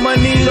bail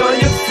money,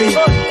 lawyer fee.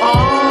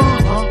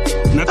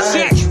 Now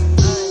check.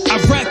 I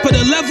rap at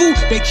a level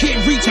they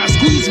can't reach. I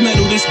squeeze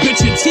metal. This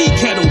bitch a tea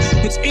kettle.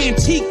 It's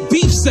antique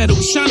beef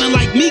settled, shining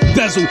like meat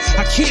bezel.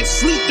 I can't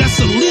sleep, that's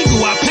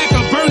illegal. I pack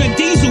a burning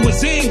diesel with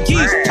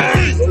Zangief's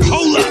pain.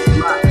 Hold up.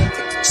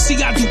 See,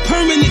 I do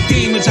permanent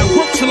damage. I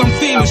work till I'm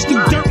famished.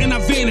 Through dirt and I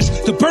vanish.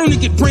 The burner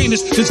get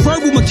brandished. This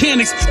verbal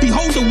mechanics.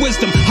 Behold the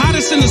wisdom.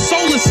 Hottest in the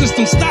solar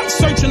system. Stop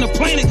searching the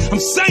planet. I'm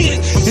saying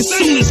it. As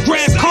soon as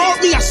grass called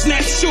me, I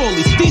snap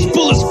surely. These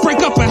bullets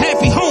break up a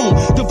happy home.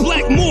 The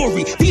Black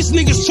Maury. These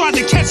niggas tried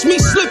to catch me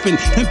slipping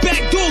and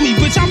backdoor me.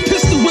 Bitch, I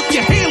pistol whip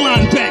your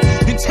hairline back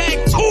and tag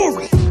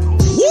Tory.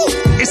 Woo!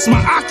 It's my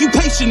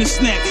occupation to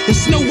snap.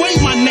 There's no way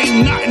my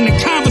name not in the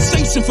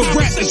conversation for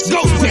rap. It's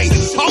go day.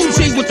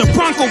 OJ with the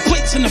Bronco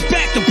plates in the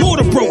back. The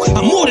border broke.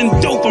 I'm more than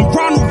dope. I'm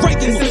Ronald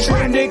Reagan. This is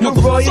real nigga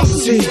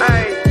royalty.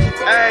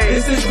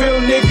 This is real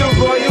nigga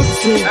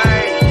royalty.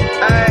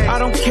 I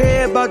don't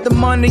care about the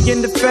money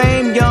and the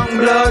fame, young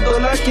blood.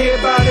 All I care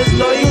about is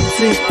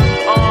loyalty.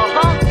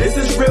 This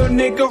is real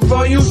nigga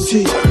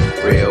royalty.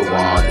 Real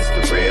one, it's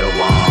the real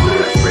one.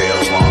 Real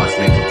ones,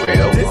 nigga,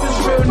 real one. This is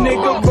real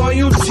nigga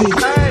royalty.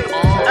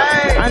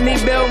 I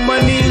need bail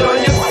money,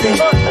 lawyer fee.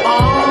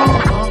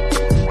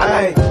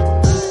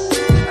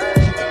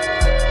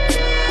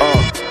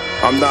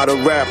 I'm not a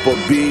rapper,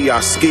 B,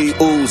 I ski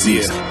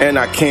Uzis. And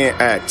I can't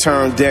act,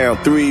 turned down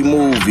 3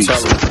 movies.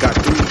 Got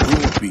 3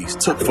 groupies,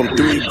 took from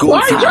 3 goofies.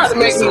 Why you trying to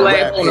make me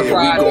laugh on a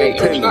Friday?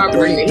 We gon' pay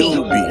 3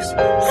 doobies.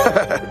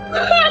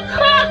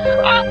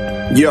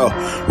 Yo,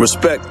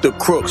 respect the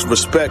crooks,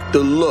 respect the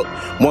look.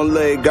 One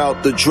leg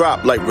out the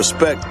drop, like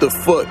respect the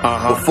foot.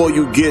 Before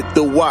you get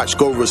the watch,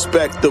 go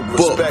respect the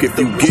book. If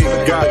you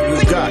get got,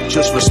 you got,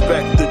 just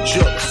respect the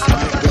jokes.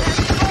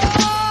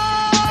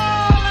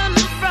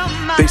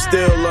 They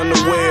still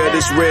unaware of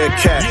this red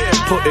cat,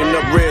 putting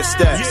up red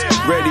stats,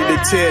 ready to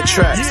tear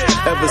tracks.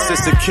 Ever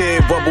since a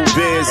kid, bubble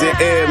bears and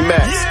Air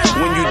Max.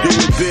 When you do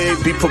it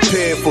big, be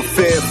prepared for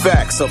fair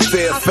facts, a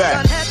fair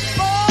fact.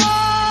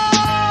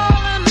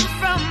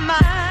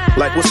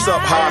 Like what's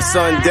up, high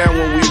sun down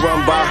when we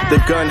run by, the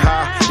gun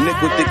high.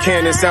 Nick with the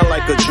cannon sound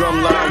like a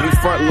drum line. We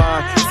front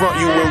line, front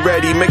you and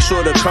ready. Make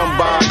sure to come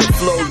by the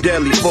flow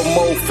deli for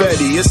Mo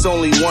Fetty. It's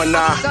only one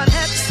eye.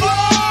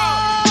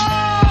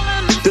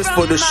 This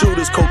for the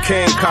shooters,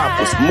 cocaine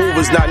coppers,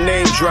 movers, not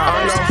name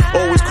droppers.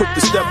 Always quick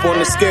to step on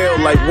the scale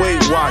like Weight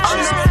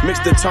Watchers. Mix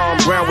the Tom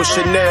Brown with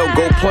Chanel,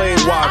 go plane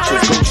watchers,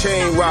 go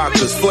chain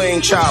rockers,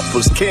 flame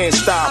choppers, can't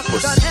stop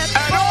us.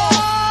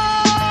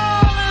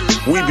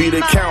 We be the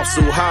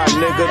council, high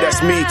nigga,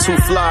 that's me, 2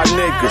 fly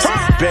niggas.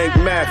 Bank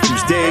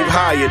Matthews, Dave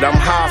Hyatt, I'm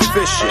high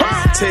fishing.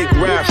 Take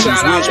rappers,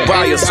 which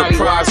buy a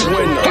surprise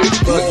winner.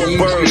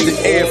 More birds than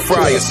air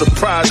fryer,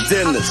 surprise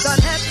dinners.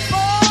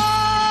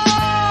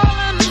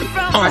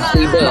 My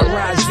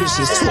rise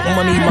vicious, talk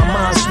money, my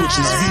mind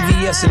switches.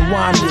 VVS and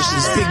wine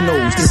dishes, big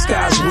nose,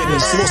 disguise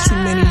witness. Lost too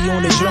many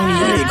on the journey,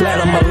 yeah,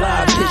 glad I'm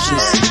alive,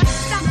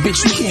 bitches.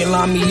 Bitch, you can't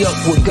line me up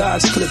with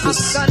God's clippers.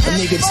 A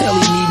nigga tell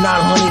he need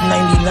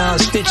 999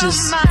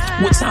 stitches.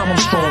 What time I'm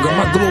stronger?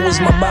 My glow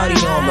is my body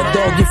armor.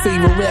 Dog, your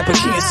favorite rapper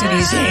can't see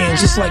these hands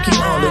just like he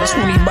on it.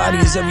 20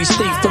 bodies every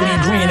state, 30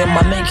 grand in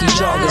my Nike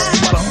joggers.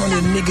 About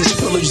 100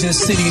 niggas pillaged in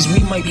cities,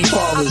 we might be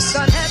fathers.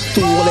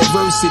 Through all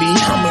adversity,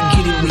 I'ma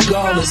get it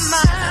regardless.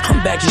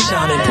 I'm back to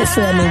shining,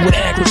 performing with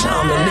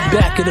acrotiming. Look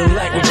back at the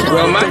lack of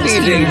well, my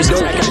DJ was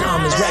cracking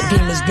almonds. Rap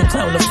demons been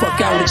clowning the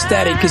fuck out.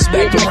 Ecstatic is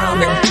back to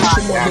rhyming.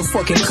 Put your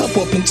motherfucking cup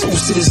up and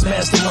toast to this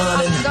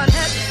masterminding.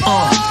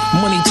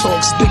 Money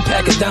talks, big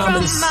pack of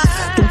diamonds.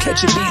 Don't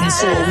catch a beating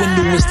sore.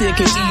 Window is thick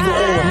as either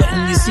or.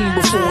 Nothing you seen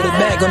before. The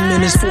bag I'm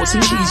in is 14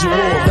 keys or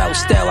raw. About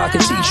style, I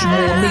can teach you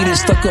more. Needed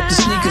stuck up the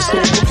sneaker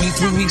store. Took me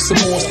 3 weeks or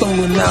more.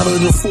 Stolen out of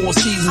the Four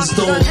Seasons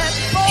store.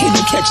 Ain't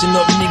no catching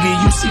up, nigga.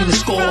 You see the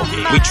score.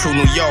 We true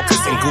New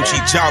Yorkers and Gucci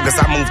joggers.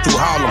 I move through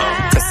Harlem.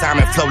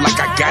 Consignment flow like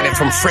I got it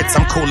from Fritz.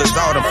 I'm cool as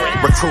autumn.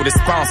 Recruited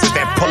sponsors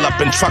that pull up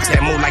in trucks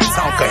that move like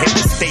Tonka. Hit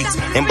the States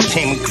and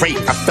became great.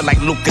 I feel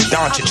like Luka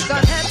Doncic.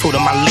 Fruit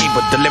of my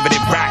labor, delivered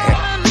it rotten.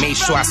 Made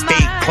sure I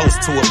stayed close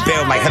to a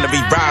bill like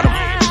Hillary Rodham.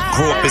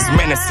 Grew up as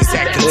menaces,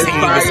 had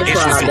continuous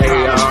issues and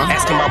problems.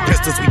 Asking about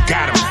pistols, we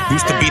got them.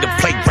 Used to be the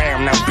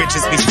playground, now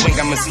bitches we swing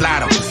them and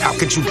slide them. How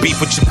could you beef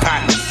with your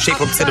partner?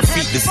 Shape up to the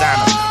feet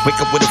designer. Wake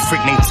up with a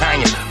freak named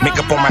Tanya.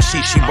 Makeup on my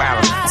sheet, she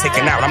wildin'.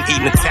 Taking out, I'm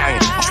eating Italian.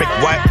 Trick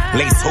what?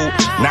 Lace who?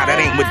 Nah, that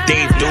ain't what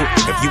Dave do.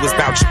 If you was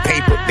about your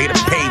paper, they'd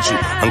have paid you.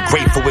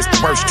 Ungrateful is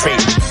the worst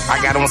trait.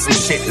 I got on some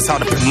shit, it's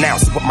hard to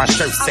pronounce what my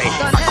shirt say.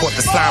 I caught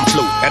the slime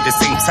flu. At the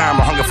same time,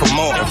 I hunger for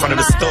more. In front of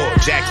the store,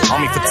 jacket,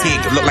 army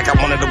fatigue. It looked like I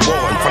wanted a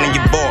war. In front of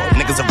your board,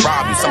 niggas have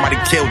robbed you. Somebody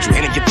killed you,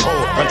 and it get poor.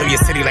 Run through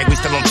your city like we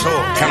still on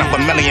tour. Count up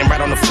 $1 million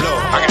right on the floor.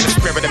 I got the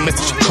spirit of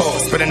Mr.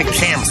 Shakur. Spit in the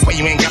camera, swear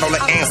you ain't got all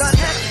the answers.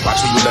 Watch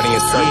who you letting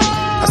your circle.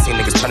 I seen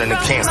niggas turning to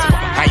cancer.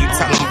 How you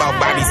tell them about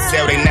Bobby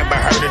Sale? They never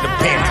heard of the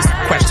Panthers.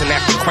 Question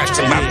after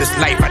question about this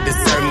life, I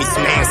deserve me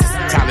some answers.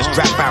 College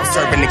dropout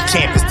serving the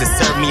campus,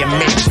 deserve me a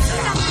mansion.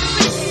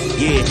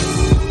 Yeah.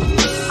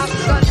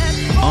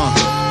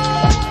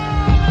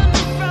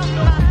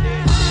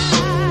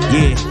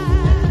 Yeah.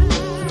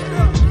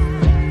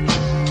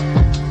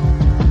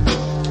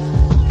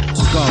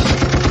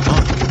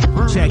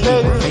 Check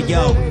it. Hey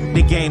yo,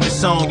 the game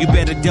is on. You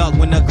better duck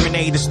when a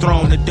grenade is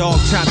thrown. The dog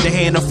chopped the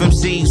hand off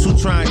MCs who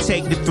try and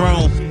take the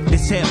throne.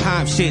 This hip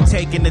hop shit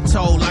taking the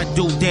toll. I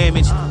do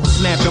damage.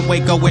 Snap and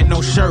wake up with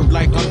no shirt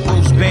like I'm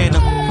Bruce Banner.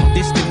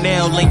 This the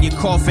nail in your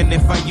coffin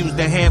if I use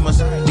the hammers.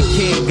 The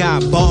kid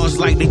got balls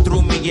like they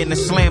threw me in the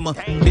slammer.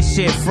 This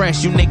shit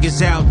fresh, you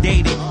niggas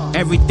outdated.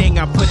 Everything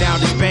I put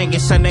out is banging,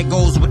 son, that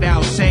goes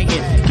without saying.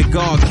 The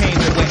guard came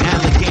in with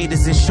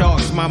alligators and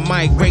sharks. My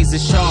mic razor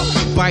sharp,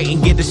 bite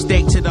and get a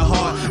stake to the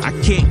heart. I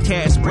kick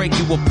cats, break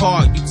you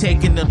apart. You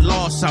taking the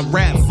loss. I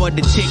rap for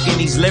the chicken.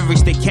 These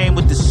lyrics, they came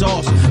with the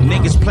sauce.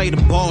 Niggas play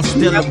the ball,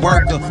 still a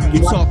worker.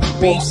 You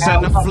talking beef,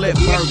 son, I flip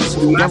burgers.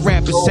 Your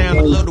rappers sound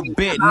a little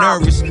bit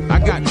nervous. I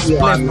got the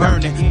split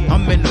burning.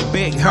 I'm in a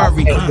big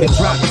hurry.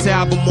 Drop this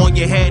album on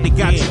your head, it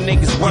got you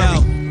niggas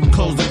worried.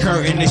 Close the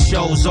curtain, the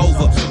show's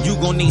over. You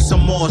gon' need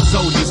some more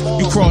soldiers.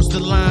 You cross the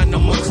line,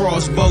 I'ma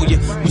crossbow ya.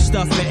 We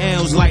stuffing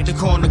L's like the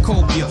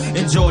cornucopia.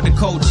 Enjoy the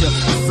culture.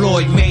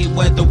 Floyd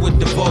Mayweather with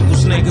the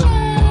vocals, nigga.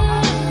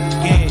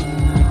 Yeah.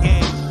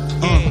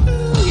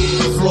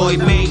 Floyd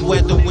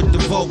Mayweather with the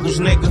vocals,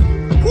 nigga.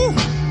 Woo.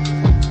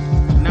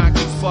 Knock the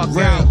fuck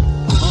out.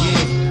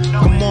 Yeah.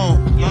 Come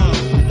on.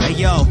 Hey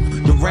yo.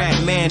 The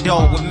rap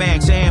Mando with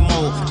max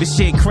ammo. This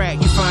shit crack,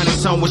 you find it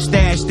somewhere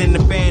stashed in the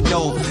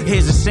bando.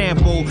 Here's a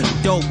sample,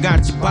 dope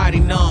got your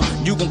body numb.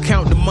 You gon'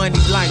 count the money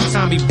like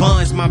Tommy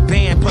Buns. My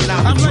band pull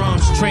out the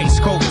drums,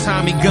 trench coat,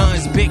 Tommy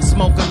guns. Big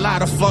smoke, a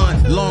lot of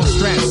fun. Long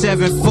strap,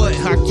 7 foot,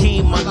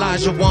 Hakeem,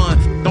 Elijah One.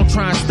 Don't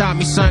try and stop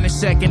me, son, it's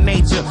second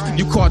nature.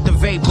 You caught the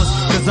vapors,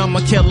 cause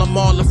I'ma kill them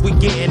all if we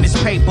get in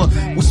this paper.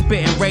 We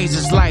spitting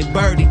razors like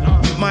Birdie.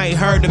 You might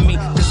heard of me,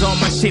 cause all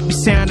my shit be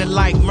sounding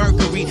like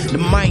Mercury. The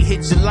mic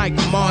hit you like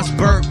a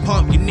Mossberg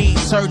pump, you need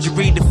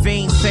surgery. The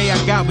fiends say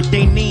I got what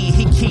they need,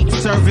 he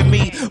keeps serving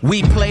me.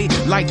 We play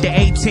like the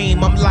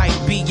A-team, I'm like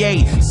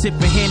BA.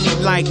 Sipping Henny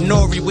like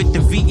Nori with the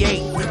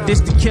V8. This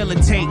the killer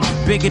take,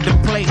 bigger the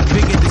plate,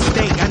 bigger the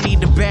steak. I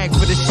need the bag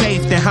for the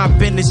safe, then hop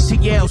in the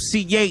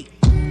CLC8.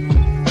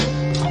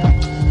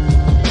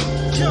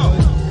 Yo,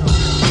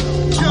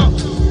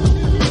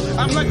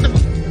 I'm like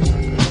the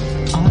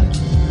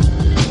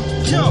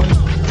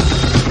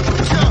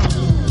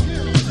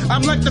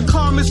I'm like the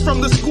calmest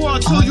from the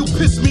squad till you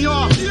piss me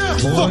off.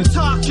 Fuck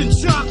talk and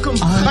shock 'em.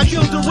 I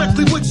deal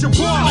directly with your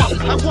boss.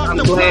 I walk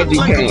the block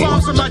like the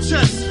bombs on my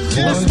chest.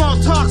 No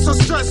small talk, so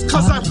stress,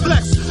 cause I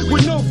flex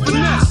with no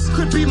finesse.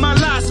 Could be my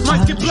last,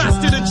 might get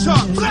blasted and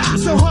chalk.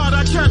 So hard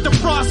I can't the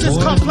process,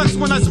 complex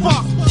when I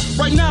spark.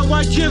 Right now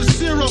I give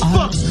 0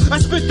 fucks. I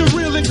spit the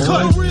real and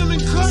cut.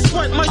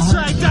 Swipe my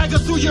drag dagger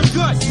through your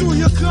gut.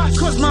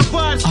 Cause my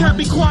vibes can't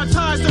be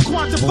quantized or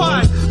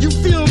quantified. You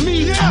feel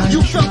me?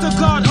 You felt a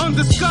god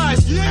undisguised.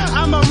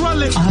 I'm a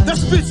relic That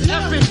bitch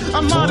epic.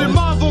 I'm out in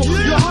Marvel.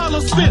 Your hollow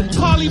spit,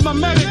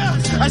 polymimetic.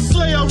 I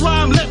slay a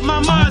rhyme, let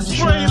my mind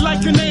spray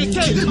like an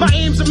AK. My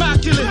aim's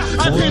immaculate.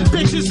 I pin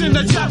bitches in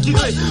the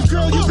chocolate.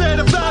 Girl, you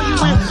better value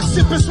it.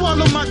 Sip and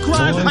swallow my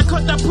grind. I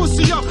cut that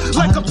pussy up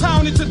like a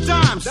pound into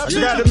dimes. I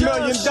got $1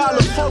 million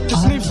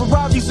focus, need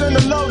Ferraris in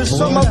the Lotus.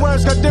 So my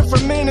words got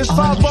different meanings.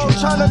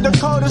 5-0 trying to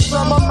decode it, so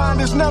my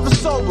mind is never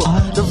sober.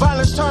 The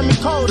violence turned me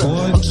colder.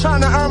 I'm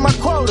trying to earn my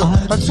quota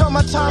until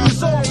my time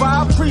is over.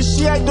 I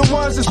appreciate the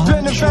ones that's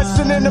been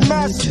investing in the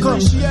massacre.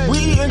 We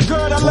eating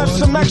good, I left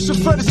some extra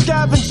for the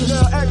scavengers.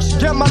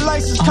 Get my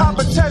license,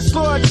 copper test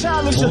for a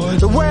challenger.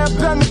 The way I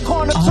bent the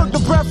corner took the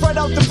breath right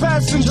out the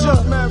passenger.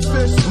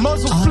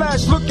 Muzzle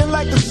flash looking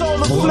like the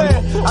solar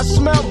flare. I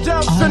smell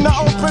death in the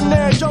open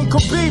air. Young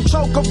Khabib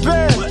choke a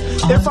bear.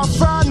 If I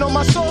fry, know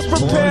my soul's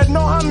prepared.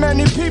 Know how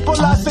many people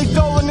I say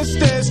go in the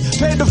stairs.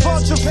 Pay the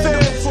vulture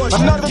fare.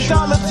 Another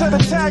dollar to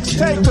the tax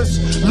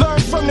takers. Learn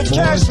from the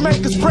cash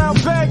makers. Brown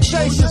bag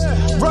chasers.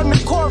 Run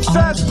the court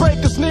fast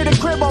breakers. Need a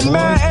crib on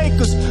mad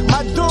acres.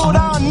 My dude,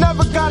 I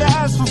never gotta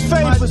ask for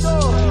favors.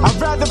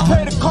 I'd rather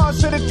pay the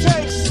cost that it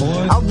takes.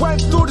 I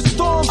went through the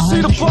storm,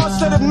 see the boss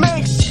that it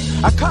makes.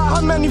 I caught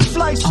how many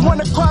flights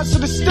went across to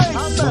the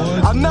States.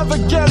 I'll never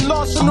get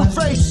lost in the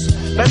race.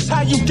 That's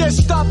how you get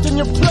stopped in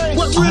your place.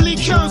 What really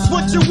counts,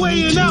 what you're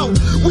weighing out.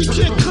 We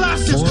kick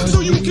classes, so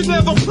you can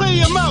never play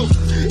them out.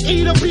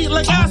 Eat a beat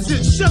like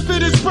acid, chef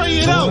it and spray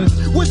it out.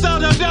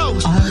 Without a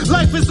doubt,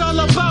 life is all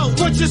about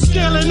what you're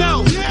scaling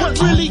out. What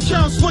really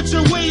counts, what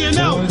you're weighing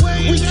out.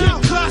 We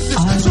kick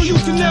classes, so you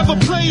can never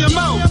play them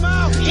out.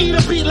 Eat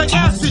a beat like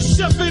acid,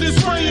 chef it and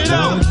spray it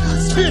out.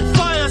 Spit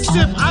fire,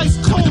 sip ice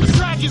cold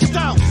dragon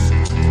stouts.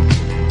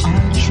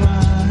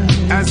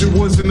 As it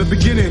was in the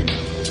beginning,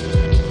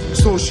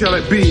 so shall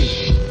it be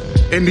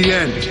in the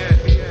end.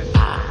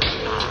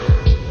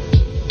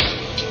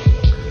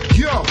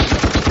 Yo,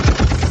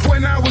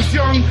 when I was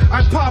young,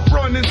 I pop,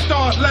 run, and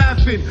start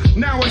laughing.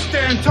 Now I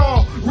stand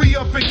tall,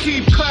 re-up and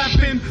keep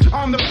clapping.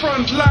 On the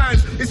front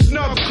lines, it's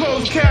snub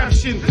closed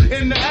caption.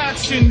 In the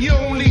action, you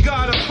only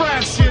got a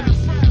fraction.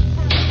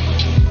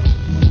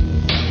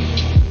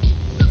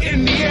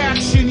 In the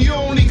action, you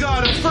only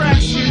got a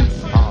fraction.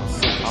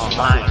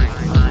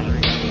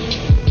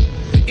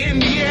 In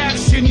the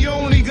action, you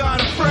only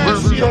got a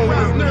fraction.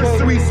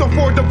 Nursery, so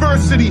for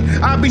diversity,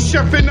 I be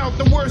chefing out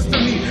the worst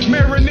of me.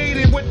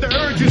 Marinated with the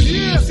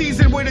urgency,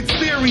 seasoned with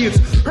experience.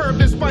 Herb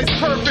and spice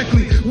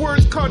perfectly,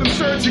 words cut them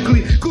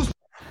surgically.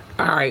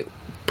 All right,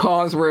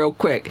 pause real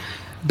quick.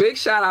 Big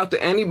shout out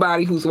to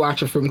anybody who's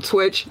watching from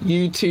Twitch,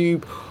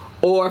 YouTube,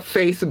 or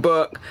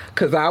Facebook,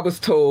 because I was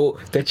told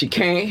that you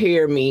can't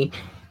hear me.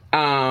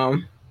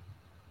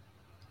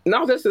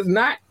 No, this is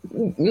not,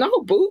 no,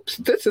 Boops.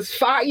 This is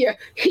fire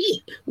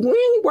heat. We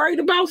ain't worried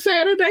about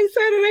Saturday.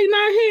 Saturday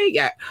not here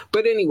yet.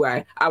 But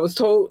anyway, I was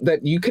told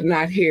that you could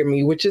not hear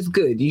me, which is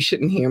good. You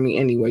shouldn't hear me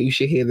anyway. You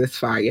should hear this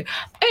fire.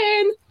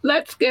 And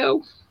let's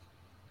go.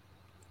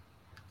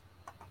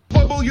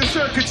 Bubble your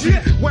circuitry,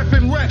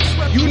 weapon rex.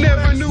 You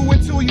never knew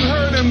until you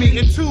heard of me.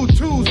 In 2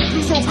 twos,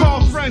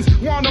 so-called friends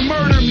wanna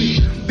murder me.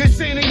 They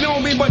say they know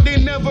me, but they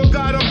never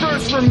got a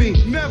verse from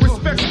me. Never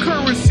respects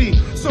currency,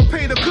 so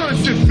pay the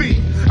currency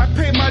fee. I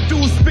pay my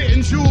dues,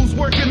 spitting jewels,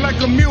 working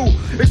like a mule,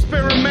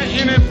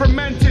 experimenting and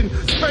fermenting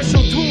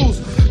special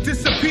tools.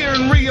 Disappear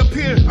and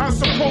reappear on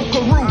some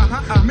poker room.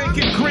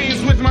 Making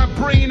greens with my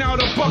brain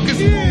out of bucket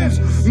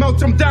spoons. Melt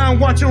them down,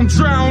 watch them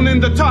drown in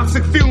the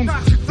toxic fumes.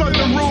 Flood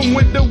the room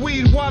with the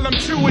weed while I'm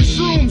chewing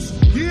shrooms.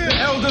 The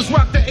elders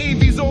rock the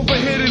AVs over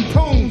hidden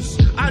poems.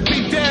 I'd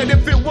be dead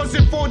if it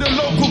wasn't for the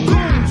local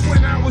goons.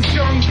 When I was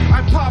young,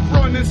 I pop,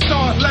 run, and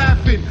start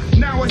laughing.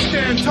 Now I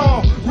stand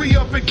tall,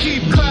 re-up and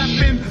keep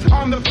clapping.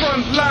 On the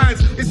front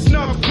lines, it's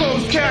snub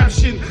closed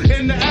caption.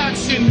 In the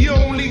action, you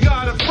only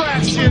got a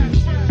fraction.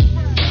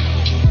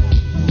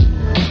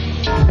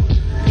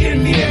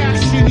 In the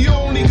action, you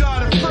only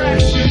got a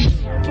fraction.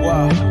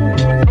 Wow.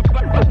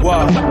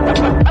 Wow.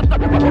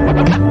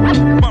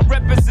 My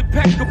rep is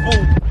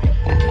impeccable.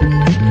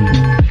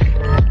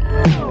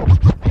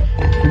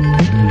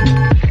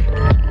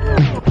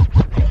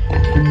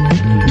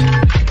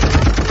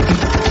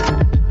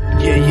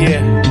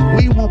 Yeah.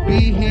 We will be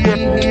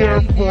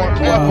here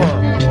forever.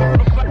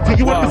 Do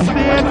you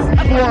understand?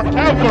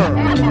 Forever.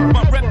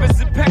 My rep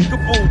is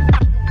impeccable.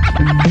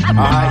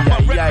 My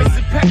rep is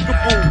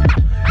impeccable.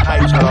 How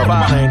you tell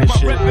I'm playing this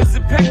shit?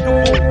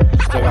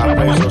 Still got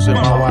pesos in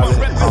my wallet.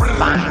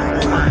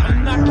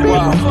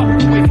 Wow.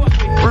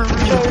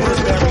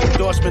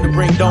 Endorsement to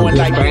bring dough in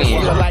like this.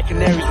 Feel like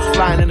canaries was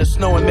flying in the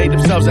snow and made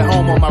themselves at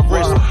home on my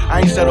wrist. I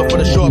ain't settled for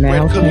the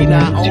shortbread cookie,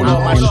 now I own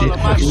all my shit.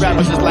 These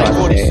rappers is like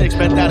 46,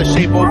 bent out of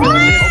shape over the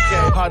list.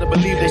 Hard to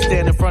believe they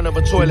stand in front of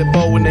a toilet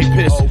bowl when they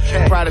piss.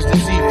 Pride is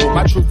deceitful,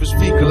 my truth is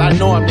fecal. I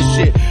know I'm the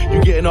shit.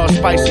 You getting all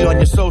spicy on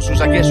your socials,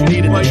 I guess you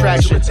need a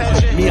distraction.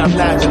 Me, I'm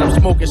laughing, I'm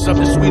smoking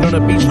something sweet on the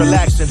beach,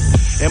 relaxing.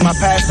 In my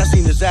past, I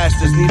seen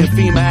disasters, need a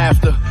FEMA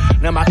after.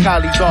 Now my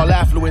colleagues all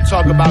affluent,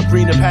 talk about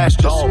greener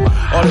pastures. All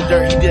the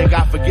dirt he did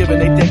got forgiven,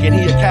 they thinking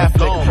he a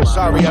Catholic.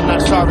 Sorry, I'm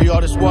not sorry,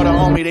 all this water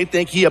on me, they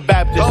think he a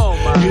Baptist.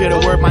 You hear the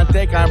word man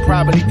think, I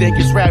probably think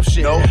it's rap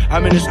shit.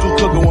 I'm in the school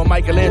cooking with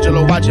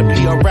Michelangelo, watching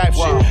P on rap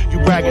shit. You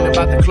bragging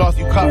about the cloth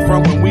you cut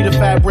from when we the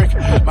fabric.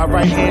 My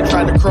right hand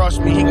tried to cross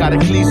me, he got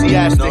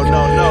ecclesiastic.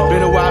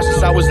 Been a while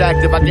since I was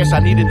active, I guess I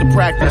needed to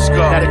practice.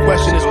 Now the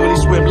question is, will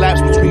he swim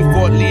laps between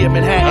Fort Lee and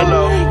Manhattan?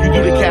 You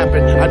do the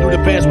capping, I do the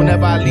bands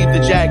whenever I leave the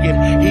jagging.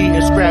 He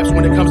eating scraps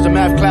when it comes to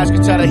math class,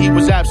 can tell that he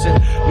was absent.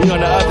 Me on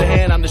the other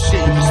hand, I'm the shit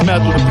you can smell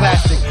through the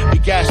plastic. Be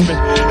gasping,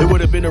 it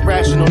would have been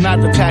irrational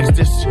not to tax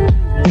this.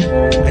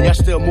 And y'all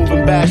still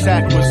moving bass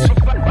backwards.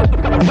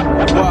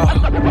 Wow.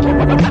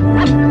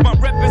 My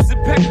rep is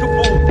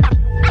impeccable.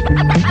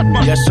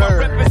 Yes,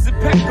 sir. My rep is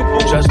impeccable.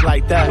 Just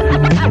like that.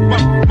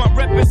 My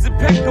rep is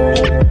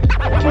impeccable.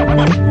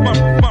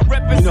 My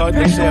rep is you know what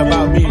they say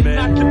about me, man.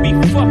 I'm not to be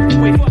fucked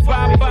with.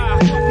 Bye bye.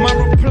 My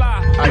reply.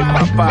 Bye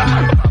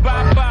bye.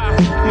 Bye bye.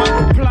 My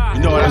reply.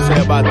 You know what I say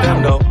about them,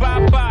 though.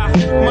 Bye bye.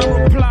 My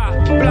reply.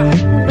 Blah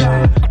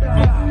blah.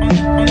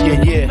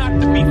 Yeah. Not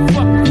to be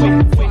fucked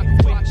with.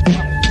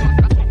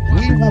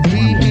 We will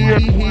be here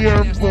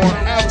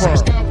forever.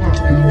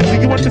 Do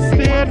you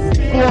understand?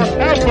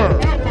 Forever.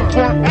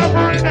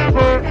 Forever and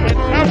ever and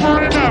ever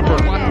and ever.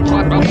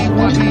 We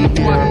will be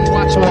here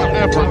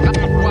forever.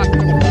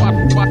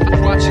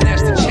 Watching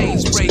as the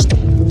chains break.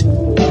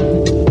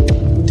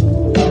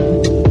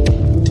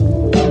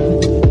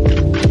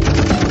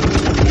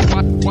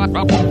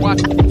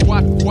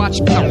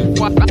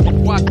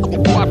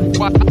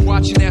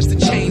 Watching as the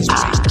chains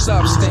break.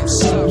 Substance.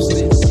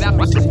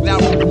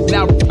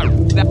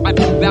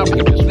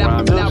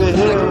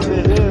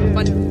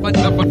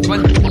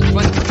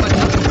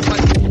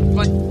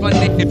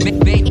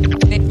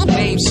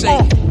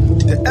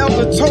 The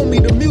elder told me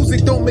the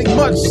music don't make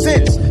much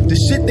sense. The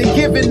shit they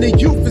giving the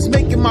youth is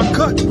making my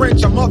gut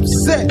wrench. I'm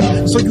upset,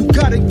 so you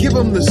gotta give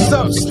them the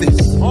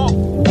substance.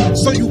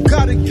 So you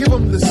gotta give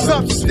them the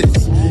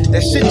substance.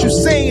 That shit you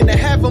saying to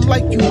have them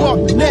like you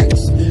up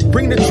next.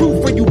 Bring the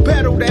truth when you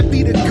battle, that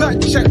be the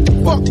gut check.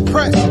 Fuck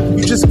press,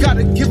 you just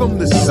gotta give them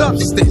the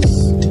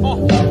substance.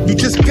 You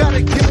just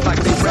gotta give them like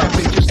they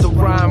rapping just the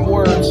rhyme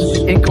words.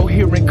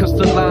 Incoherent cause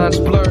the lines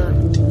blur.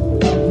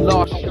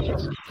 Lost.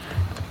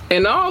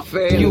 In all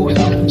fairness, you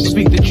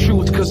speak the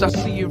truth cause I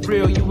see it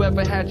real. You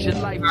ever had your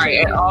life?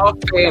 Alright, in all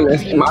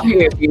fairness, my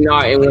head be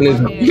nodding when this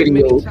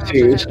video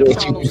too, so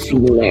that you can see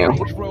me now.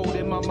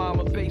 In my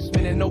mama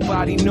basement and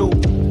nobody knew.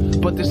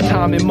 But this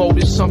time in mode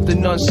is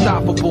something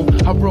unstoppable.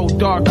 I wrote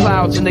dark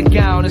clouds in a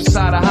gown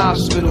inside a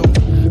hospital.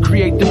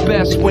 Create the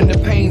best when the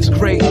pain's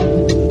great.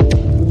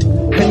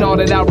 And all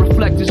that I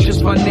reflect is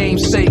just my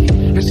namesake.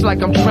 It's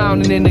like I'm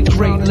drowning in the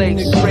Great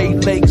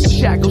Lakes.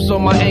 Shackles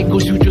on my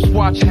ankles, you just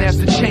watching as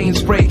the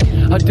chains break.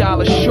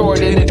 $1 short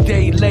and a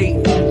day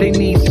late. They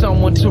need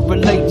someone to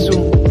relate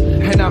to,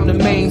 and I'm the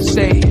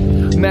mainstay.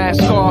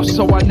 Mask off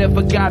so I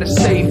never gotta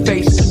save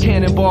face.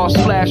 Cannonballs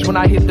flash when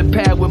I hit the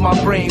pad with my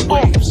brain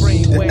waves.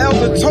 The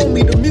elder told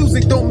me the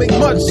music don't make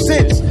much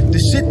sense. The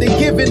shit they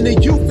giving the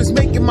youth is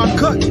making my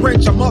gut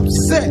wrench. I'm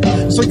upset,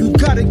 so you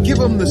gotta give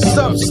them the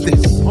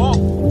substance.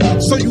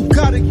 So you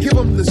gotta give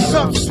them the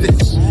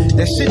substance.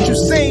 That shit you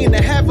saying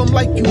to have them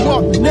like you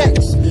up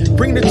next.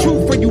 Bring the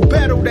truth when you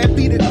battle, that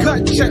be the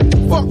gut check.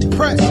 Fuck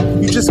press,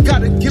 you just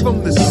gotta give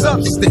them the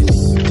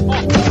substance.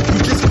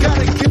 You just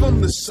gotta give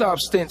them the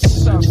substance.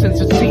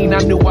 Since a teen I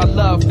knew I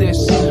loved this.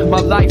 My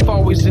life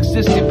always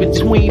existed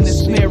between the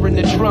snare and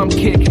the drum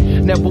kick.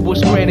 Never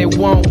was granted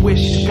one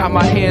wish. Got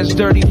my hands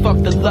dirty, fuck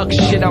the luck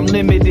shit. I'm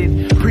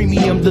limited,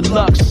 premium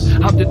deluxe.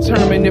 I'm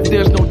determined if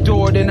there's no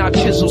door then I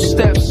chisel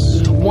steps.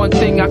 One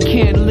thing I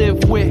can't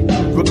live with,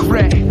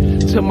 regret.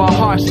 Till my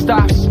heart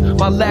stops,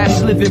 my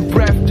last living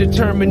breath.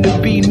 Determined to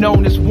be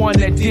known as one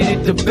that did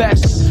it the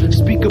best.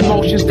 Speak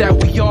emotions that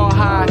we all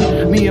hide.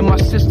 Me and my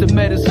sister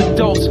met as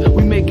adults.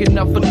 We making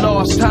up for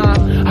lost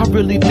time. I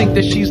really think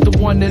that she's the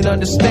one that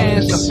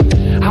understands.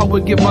 I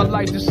would give my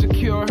life to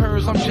secure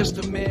hers. I'm just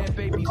a man,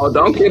 baby. Oh,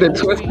 don't get it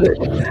twisted.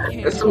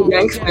 There's some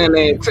gangsta in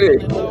there too.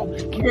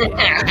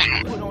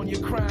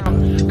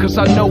 Cause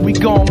I know we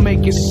gon'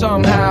 make it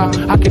somehow.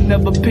 I can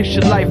never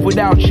picture life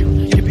without you.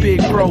 Your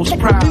big bro's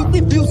proud.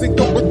 Music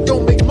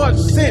don't make much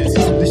sense.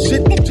 The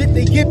shit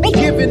they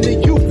giving the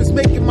youth is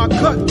making my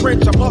gut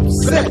wrench. I'm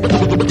upset.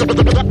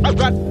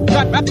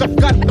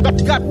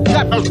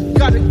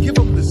 Gotta give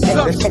them the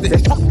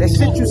substance. That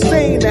shit you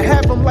saying to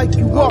have them like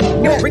you up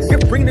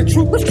next. Bring the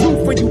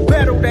truth when you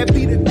battle, that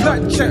be the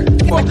gut check.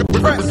 Fuck the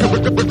press.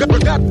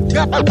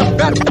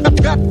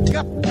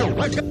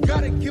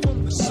 Gotta give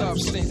them the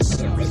substance.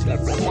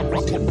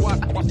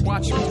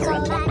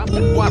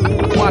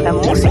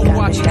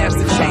 Watching as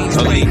the chains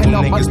break. And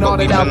all niggas, but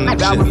we out.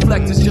 I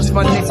reflect, it's just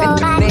my name.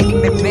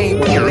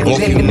 More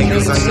few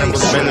niggas I never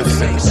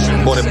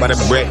benefit. Bought it by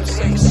the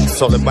bricks,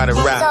 sold it by the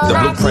rap. The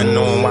blueprint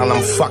on while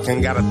I'm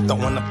fucking, gotta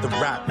throwing up the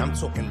rap. I'm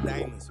talking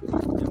diamonds.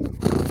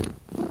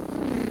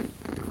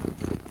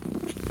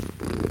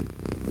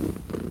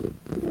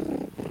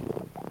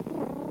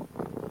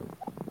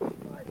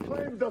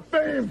 Claim to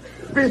fame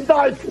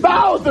besides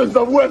thousands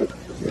of women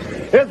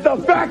is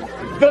the fact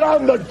that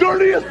I'm the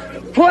dirtiest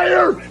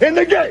player in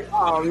the game.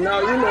 Oh no,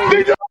 you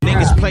know.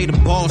 Niggas play the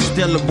ball,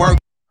 still at work.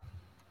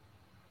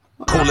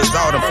 Cool as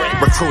autumn,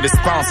 recruited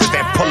sponsors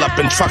that pull up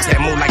in trucks that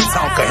move like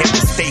Tonka. Hit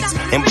the States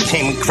and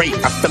became great.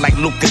 I feel like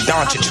Luka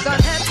Doncic.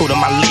 Food on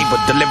my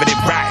labor, delivered it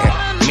rotten.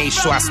 Made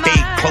sure I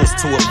stayed close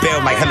to a bill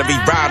like Hillary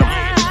Rodham.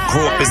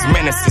 Grew up as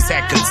menaces,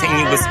 had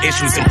continuous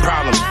issues and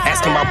problems.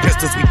 Asking about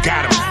pistols, we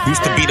got them.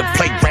 Used to be the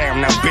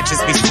playground, now bitches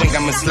we swing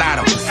them and slide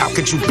them. How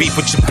could you beef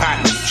with your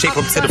partner? Shape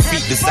up to the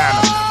feet, designer.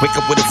 Wake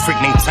up with a freak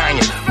named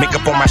Tanya.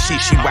 Makeup on my sheet,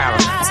 she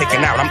wildin'.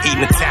 Taking out, I'm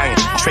eating Italian.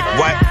 Trick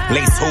what?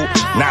 Lace who?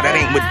 Nah, that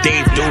ain't what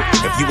Dave do.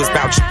 If you was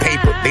about your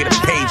paper, they'd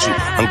have paid you.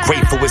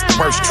 Ungrateful is the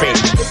worst trade.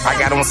 I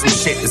got on some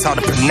shit, it's hard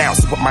to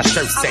pronounce what my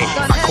shirt say.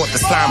 I caught the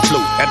slime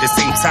flu. At the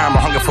same time,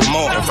 I hunger for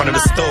more. In front of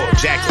the store,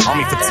 jacket,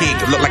 army fatigue.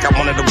 It looked like I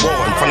wanted a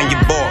war. In front of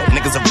your board,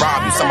 niggas will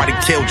rob you. Somebody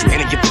killed you,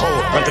 and your poor.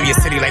 Run through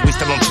your city like we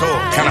still on tour.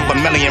 Count up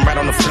 $1 million right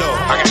on the floor.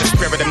 I got the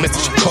spirit of Mr.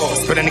 Shakur.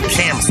 Spit in the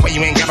camera, swear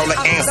you ain't got all the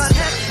answers.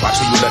 Watch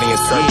who you letting your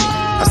surgery.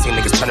 I seen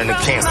niggas turning to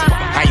cancer.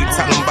 How you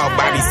tell them about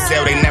body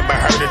cell? They never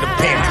heard of the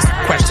Panthers.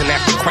 Question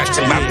after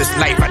question about this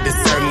life, I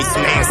deserve me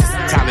some answers.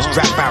 College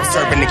dropout,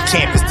 serving the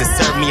campus,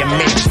 deserve me a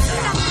mansion.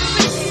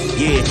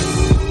 Yeah.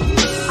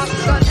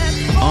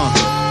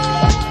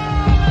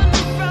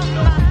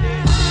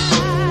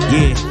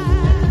 Yeah.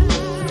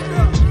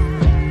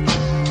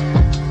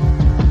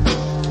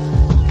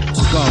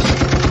 Let's go.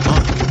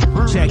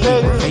 Check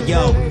it. Hey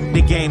yo,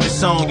 the game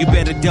is on. You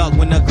better duck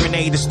when a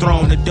grenade is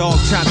thrown. The dog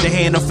chopped the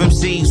hand off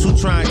MCs who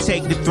try and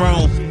take the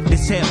throne.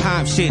 This hip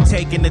hop shit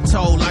taking the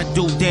toll. I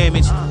do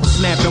damage.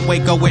 Snap and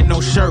wake up with no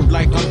shirt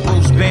like I'm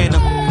Bruce Banner.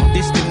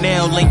 This the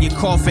nail in your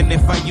coffin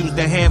if I use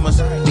the hammers.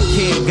 The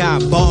kid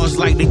got bars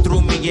like they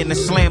threw me in the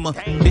slammer.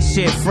 This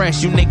shit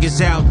fresh, you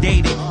niggas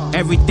outdated.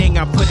 Everything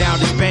I put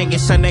out is banging,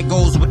 son, that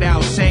goes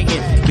without saying.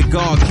 The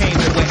guard came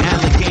in with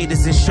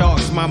alligators and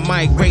sharks. My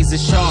mic razor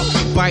sharp,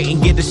 bite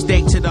and get a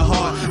stake to the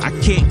heart. I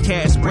kick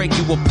cats, break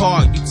you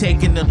apart. You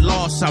taking the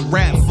loss, I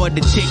rap for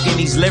the chicken.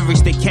 These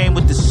lyrics, they came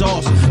with the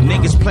sauce.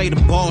 Niggas play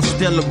the ball,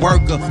 still a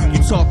worker.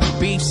 You talking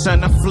beef,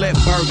 son, I flip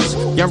burgers.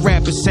 Y'all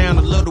rappers sound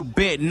a little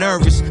bit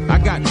nervous. I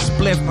got the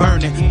split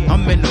burning,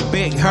 I'm in a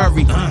big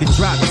hurry. To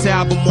drop this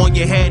album on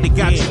your head, it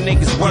got you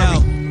niggas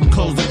worried.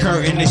 Close the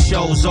curtain, the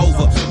show's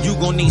over. You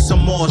gon' need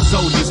some more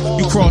soldiers.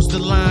 You cross the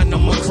line,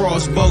 I'ma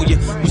crossbow ya.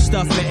 We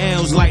stuffing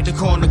L's like the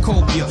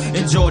cornucopia.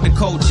 Enjoy the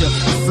culture.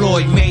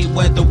 Floyd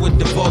Mayweather with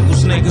the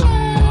vocals, nigga.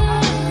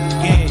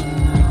 Yeah.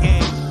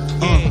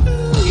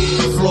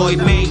 Floyd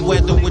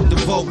Mayweather with the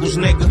vocals,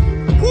 nigga.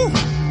 Woo.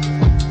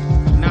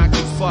 Knock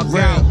the fuck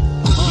out.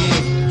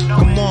 Yeah.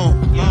 Come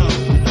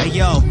on. Hey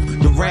yo.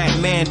 The rap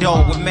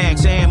Mando with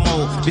max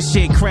ammo. The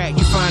shit crack,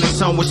 you find it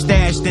somewhere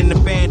stashed in the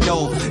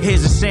bando.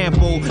 Here's a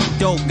sample,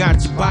 dope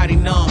got your body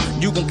numb.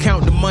 You gon'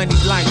 count the money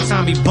like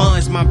Tommy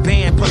Buns. My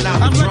band pull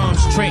out the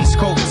drums, Trace,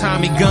 Coke,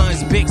 Tommy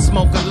guns. Big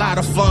smoke, a lot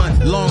of fun.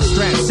 Long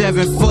strap,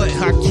 7 foot,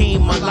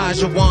 Hakeem,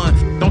 Elijah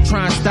One. Don't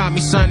try and stop me,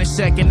 son, it's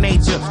second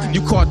nature.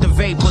 You caught the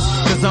vapors,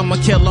 cause I'ma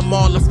kill them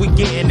all if we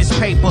get in this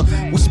paper.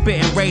 We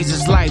spitting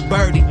razors like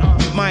Birdie.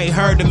 You might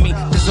heard of me,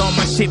 cause all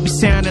my shit be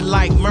sounding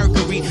like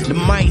Mercury. The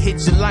mic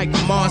hit you like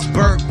a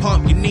Mossberg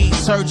pump, you need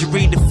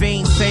surgery. The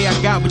fiends say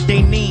I got what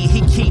they need,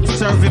 he keeps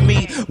serving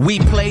me. We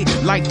play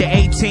like the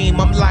A-team,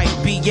 I'm like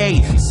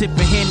BA. Sipping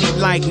Henny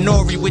like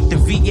Nori with the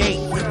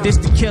V8. This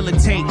the killer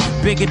tape,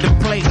 bigger the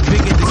plate,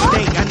 bigger the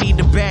steak. I need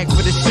the bag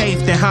for the safe,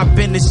 then hop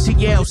in the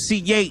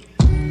CLC8.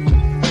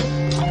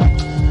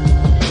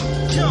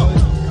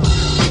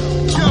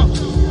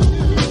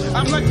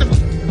 I'm like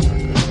the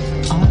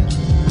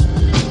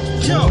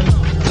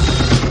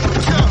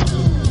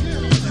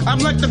I'm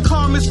like the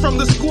calmest from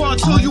the squad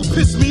till you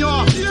piss me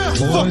off.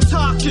 Fuck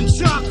talk and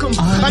jock 'em.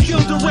 I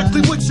deal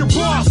directly with your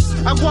boss.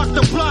 I walk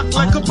the block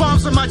like a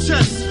bomb's on my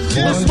chest.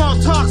 No small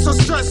talks or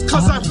stress,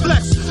 cause I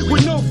flex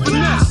with no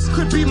finesse.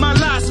 Could be my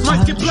last,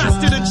 might get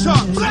blasted and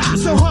chopped.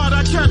 So hard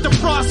I can't the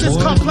process,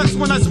 complex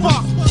when I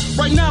spark.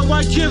 Right now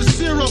I give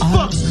 0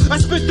 fucks. I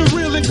spit the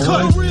real and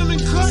cut.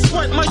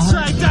 Swipe my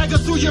drag dagger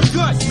through your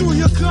gut.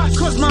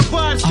 Cause my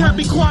vibes can't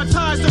be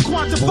quantized or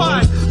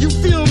quantified. You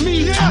feel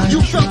me? Yeah.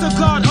 You felt a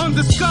god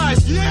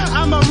undisguised. Yeah.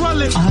 I'm a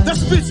rullin', that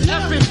spit's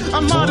epic.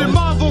 I'm modern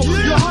Marvel.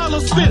 Yeah. Your hollow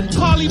spit,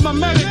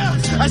 polymimetic.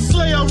 Yeah. I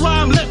slay a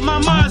rhyme, let my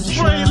mind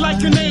spray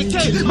like an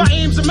AK. My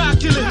aim's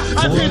immaculate.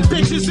 I pin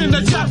bitches in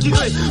the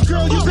chocolate.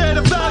 Girl, you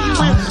better value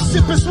it.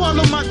 Sip and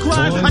swallow my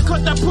grind. I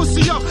cut that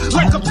pussy up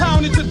like a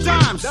pound into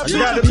dimes. I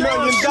got $1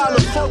 million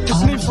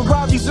focus. Need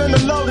Ferraris in the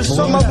Lotus.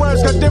 So my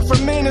words got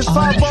different meanings.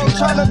 5-0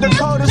 trying to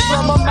decode it.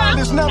 So my mind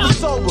is never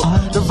sober.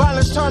 The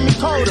violence turned me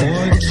colder.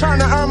 I'm trying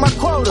to earn my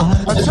quota.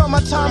 Until my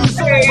time is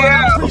over,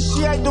 I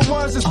appreciate the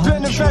ones that's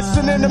been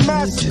investing in the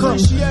massacre.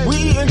 We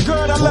eating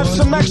good, I left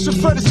some extra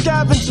for the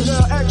scavengers.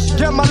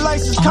 Get my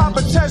license, cop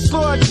a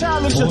Tesla, a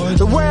Challenger.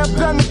 The way I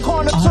bent the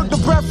corner took the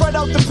breath right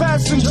out the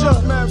passenger.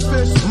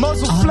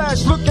 Muzzle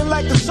flash, looking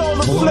like a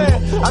solar flare.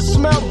 I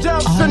smell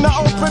death in the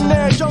open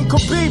air. Young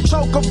Khabib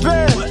choke a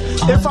bear.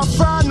 If I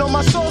fry, know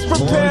my soul's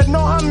prepared.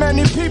 Know how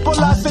many people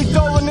I say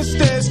go in the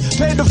stairs.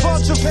 Pay the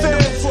vulture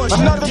fare.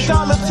 Another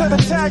dollar to the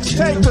tax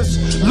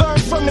takers. Learn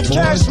from the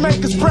cash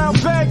makers, brown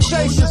bag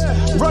chasers.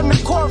 Run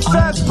the court,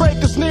 fast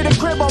breakers. Need a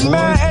crib on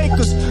mad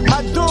acres.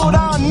 My dude,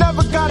 I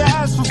never gotta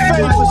ask for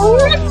favors.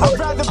 I'd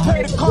rather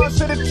pay the cost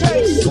that it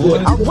takes.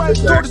 I went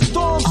through the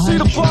storm, see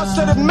the boss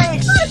that it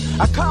makes.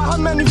 I caught how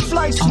many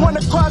flights went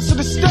across to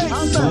the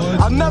states.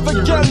 I'll never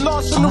get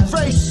lost in the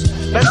race.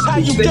 That's how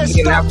you get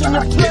stopped in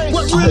your place.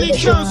 What really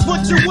counts,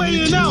 what you're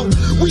weighing out.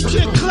 We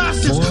kick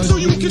classics, so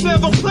you can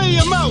never play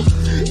them out.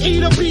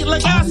 Eat a beat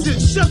like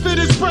acid, chef it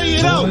and spray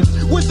it out.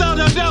 Without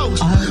a doubt,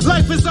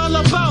 life is all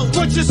about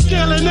what you're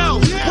scaling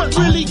out. What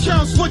really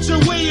counts, what you're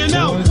weighing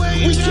out.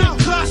 We kick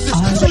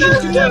classics, so you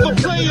can never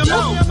play them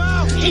out.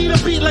 Eat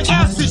a beat like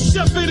acid,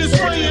 chef it and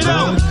spray it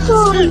out.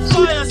 Spit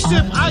fire,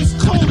 sip ice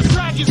cold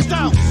dragon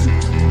stout.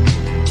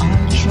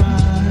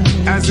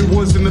 As it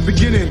was in the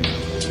beginning,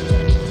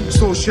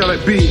 so shall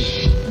it be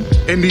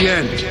in the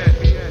end.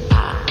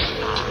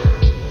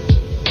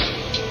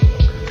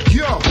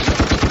 Yo,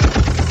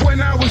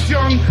 when I was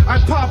young,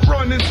 I'd pop,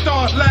 run, and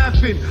start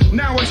laughing.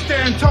 Now I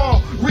stand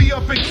tall,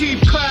 re-up and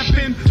keep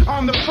clapping.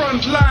 On the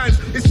front lines,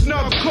 it's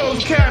snub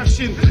closed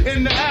caption.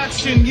 In the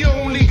action, you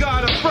only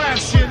got a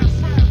fraction.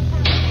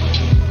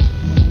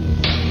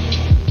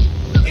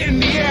 In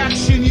the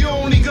action, you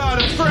only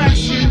got a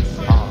fraction.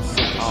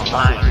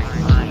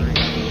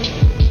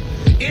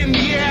 In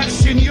the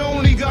action, you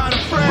only got a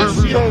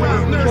fraction.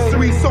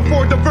 Nursery, so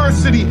for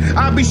diversity,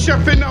 I'll be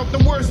chefing out the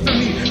worst of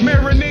me.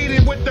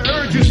 Marinated with the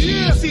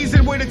urgency,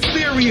 seasoned with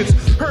experience.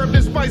 Herb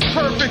and spice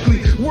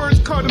perfectly, words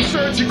cut them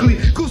surgically.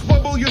 Goose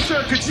bubble your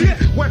circuitry,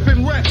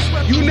 weapon Rex.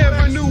 You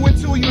never knew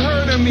until you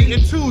heard of me.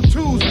 In 2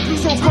 twos,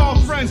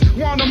 so-called friends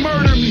wanna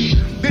murder me.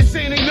 They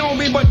say they know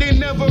me, but they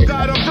never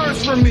got a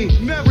verse from me.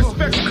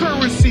 Respects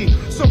currency,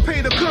 so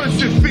pay the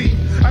currency fee.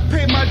 I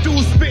pay my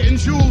dues, spitting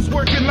jewels,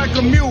 working like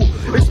a mule,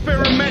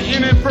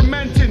 experimenting and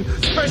fermenting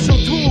special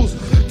tools.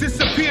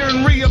 Disappear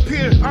and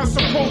reappear, I'm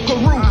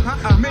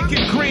Sepulchre.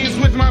 Making greens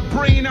with my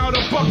brain out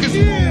of bucket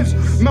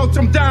spoons. Melt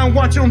them down,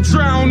 watch them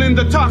drown in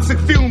the toxic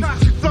fumes.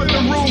 Flood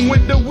the room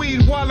with the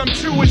weed while I'm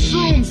chewing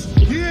shrooms.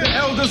 The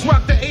elders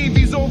rock the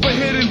AVs over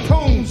hidden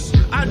poems.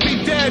 I'd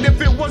be dead if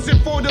it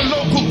wasn't for the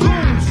local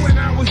goons. When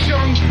I was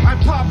young, I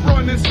pop,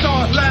 run, and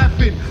start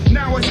laughing.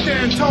 Now I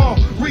stand tall,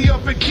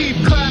 re-up and keep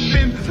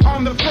clapping.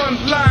 On the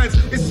front lines,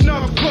 it's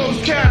snub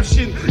closed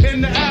caption.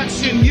 In the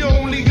action, you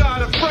only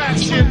got a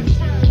fraction.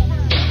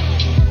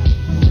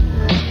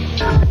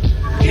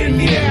 In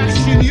the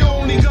action, you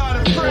only got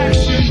a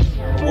fraction.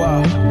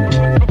 Wow.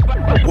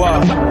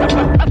 Wow.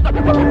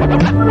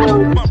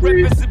 My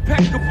rep is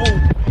impeccable.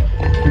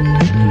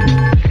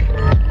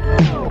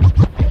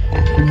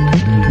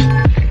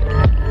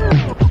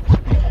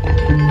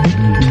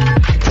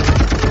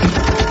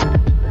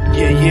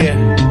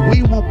 Yeah.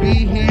 We will be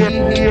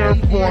here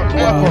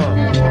forever.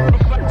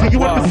 Do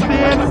you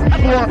understand?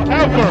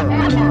 Forever.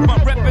 My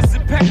rep is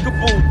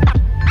impeccable.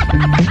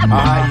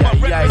 My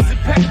rep is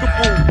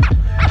impeccable.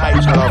 How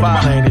you trying to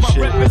find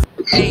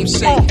this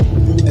shit?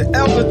 The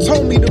elder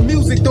told me the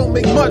music don't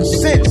make much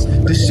sense.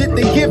 The shit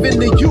they giving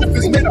the youth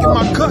is making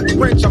my gut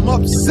wrench. I'm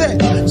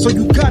upset. So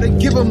you gotta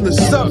give them the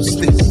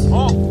substance.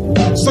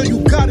 So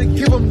you gotta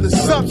give them the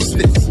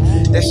substance.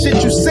 That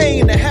shit you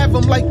saying to have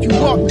them like you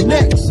up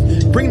next.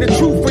 Bring the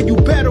truth when you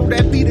battle,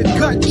 that be the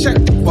gut check.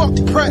 Fuck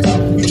press.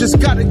 You just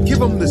gotta give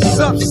them the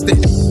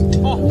substance.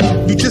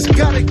 You just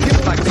gotta give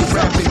them like they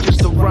rapping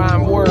just to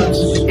rhyme words.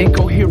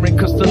 Incoherent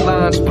cause the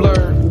lines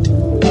blurred.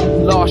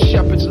 Lost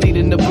shepherds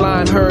leading the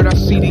blind herd. I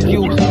see the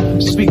youth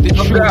speak the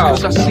truth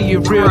cause I see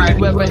it real.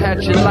 You ever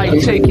had your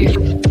life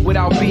taken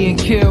without being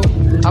killed?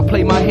 I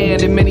played my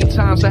hand and many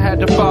times I had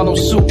to follow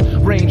suit.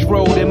 Range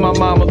Road in my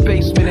mama's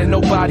basement and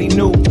nobody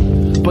knew.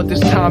 But this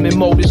time in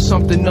mode is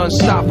something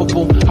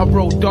unstoppable. I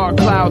wrote dark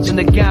clouds in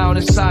a gown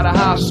inside a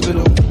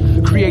hospital.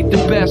 Create the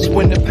best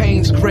when the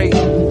pain's great.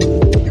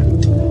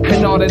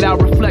 And all that I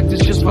reflect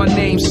is just my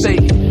namesake.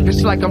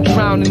 It's like I'm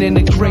drowning in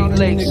the Great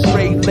Lakes.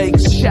 Great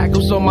Lakes,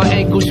 shackles on my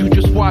ankles, you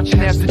just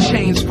watching as the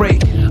chains break.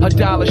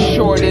 $1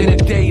 short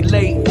and a day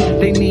late.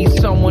 They need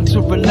someone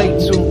to relate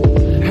to,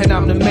 and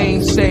I'm the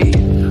mainstay.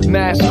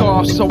 Mask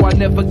off so I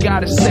never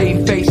gotta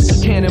save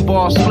face.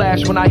 Cannonballs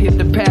flash when I hit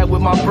the pad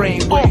with my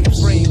brain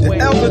waves. The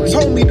elder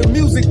told me the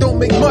music don't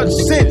make much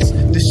sense.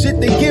 The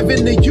shit they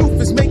giving the youth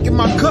is making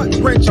my gut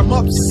wrench. I'm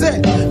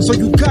upset. So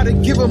you gotta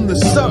give them the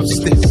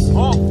substance.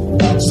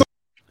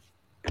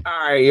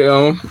 Alright,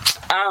 yo.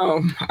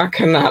 I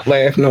cannot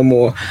laugh no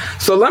more.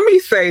 So let me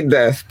say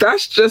this.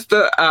 That's just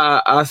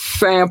a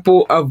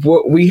sample of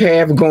what we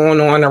have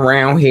going on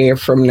around here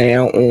from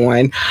now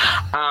on.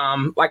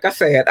 like I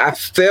said, I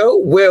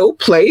still will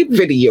play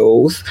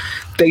videos.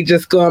 They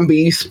just gonna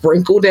be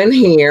sprinkled in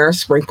here,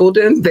 sprinkled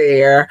in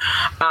there.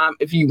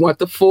 If you want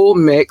the full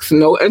mix,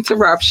 no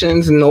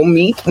interruptions, no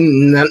me,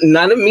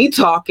 none of me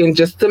talking,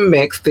 just the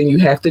mix, then you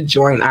have to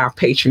join our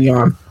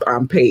Patreon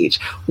page.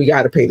 We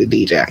gotta pay the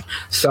DJ,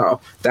 so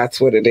that's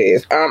what it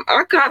is.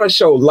 I gotta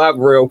show love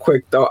real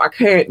quick though. I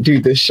can't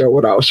do this show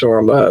without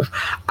showing love.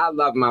 I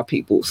love my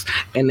peoples,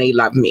 and they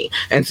love me,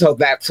 and so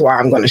that's why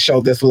I'm gonna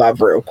show this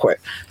love real quick.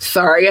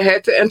 Sorry, I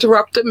had to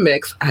interrupt the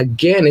mix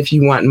again. If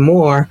you want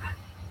more,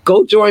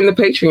 go join the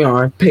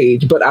Patreon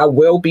page, but I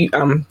will be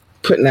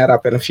putting that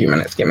up in a few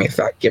minutes. Give me a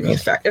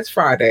sec. It's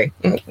Friday.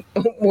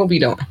 We'll be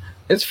doing.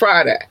 It's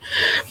Friday.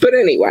 But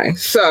anyway,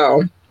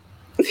 so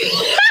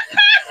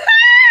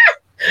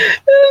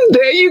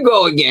there you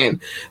go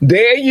again.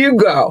 There you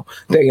go.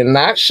 They are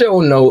not show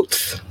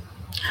notes.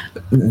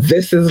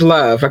 This is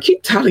love. I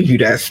keep telling you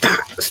that.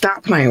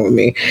 Stop playing with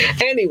me.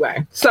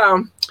 Anyway,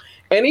 so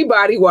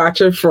anybody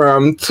watching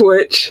from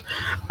Twitch,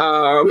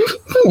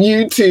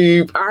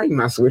 YouTube, I ain't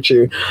mess with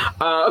you.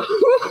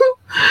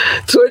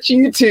 Twitch,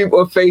 YouTube,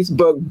 or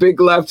Facebook,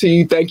 big love to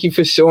you. Thank you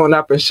for showing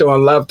up and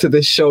showing love to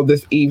this show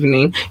this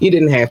evening. You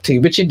didn't have to,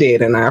 but you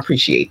did, and I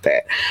appreciate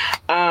that.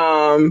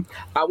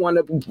 I want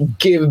to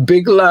give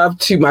big love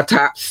to my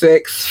top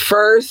 6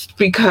 first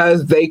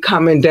because they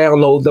come and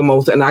download the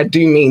most, and I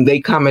do mean they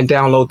come and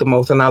download the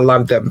most, and I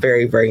love them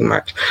very, very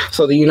much.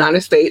 So the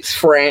United States,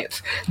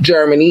 France,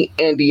 Germany,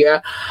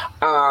 India,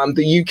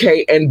 the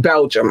UK, and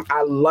Belgium.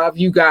 I love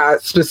you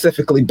guys,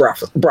 specifically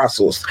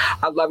Brussels.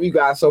 I love you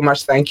guys so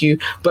much. Thank you.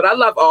 But I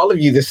love all of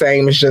you the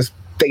same. It's just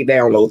they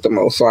download the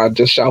most, so I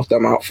just shout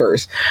them out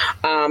first.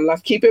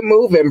 Let's keep it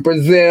moving.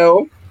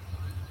 Brazil,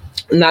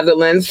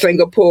 Netherlands,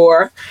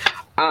 Singapore,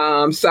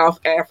 South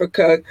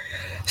Africa,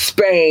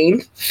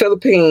 Spain,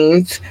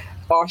 Philippines,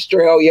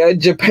 Australia,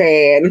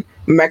 Japan,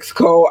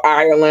 Mexico,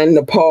 Ireland,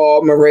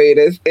 Nepal,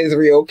 Mauritius,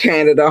 Israel,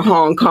 Canada,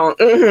 Hong Kong.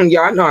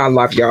 Y'all know I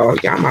love y'all.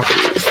 Y'all my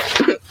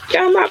booze.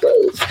 Y'all my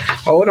booze.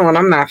 Hold on,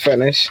 I'm not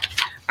finished.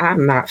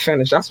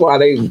 That's why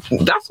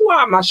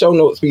my show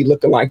notes be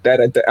looking like that.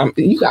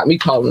 You got me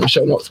calling them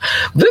show notes.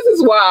 This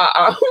is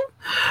why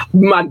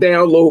my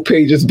download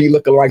pages be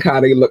looking like how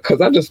they look, because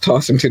I just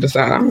toss them to the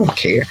side. I don't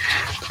care.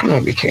 I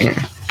don't be caring.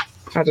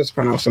 I just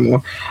pronounce them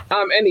more.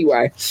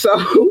 Anyway, so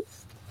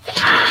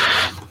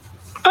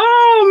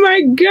oh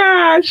my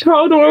gosh.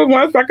 Hold on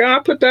 1 second.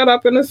 I'll put that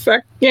up in a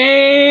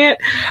second.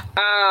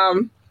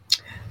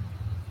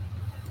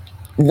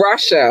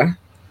 Russia,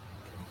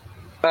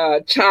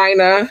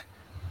 China,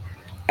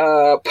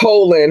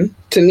 Poland,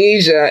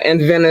 Tunisia, and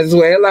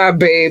Venezuela,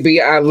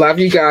 baby. I love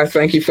you guys.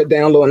 Thank you for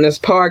downloading this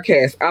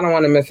podcast. I don't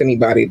want to miss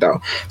anybody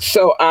though.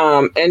 So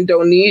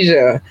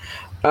Indonesia,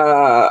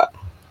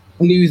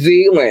 New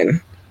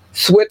Zealand,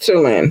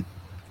 Switzerland.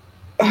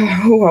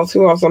 Who else?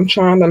 I'm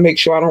trying to make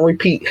sure I don't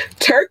repeat.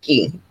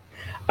 Turkey,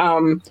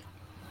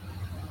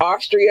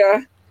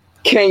 Austria,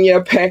 Kenya,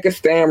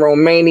 Pakistan,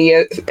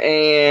 Romania,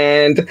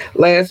 and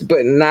last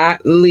but not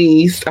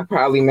least, I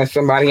probably missed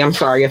somebody. I'm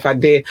sorry if I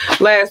did.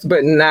 Last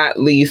but not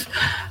least,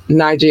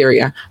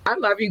 Nigeria. I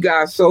love you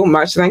guys so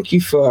much. Thank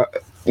you for,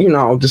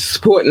 just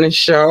supporting the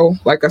show.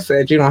 Like I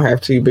said, you don't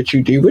have to, but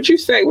you do. What you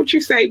say,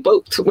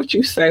 Boat? What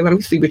you say? Let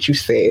me see what you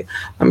said.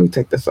 Let me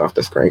take this off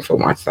the screen for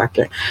 1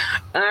 second.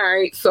 All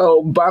right,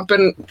 so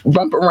bumping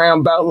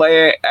around Bel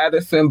Air,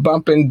 Edison,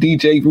 bumping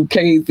DJ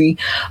Rukazi,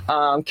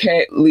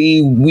 Cat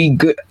Lee, we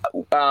good,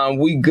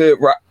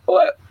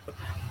 what?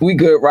 We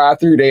good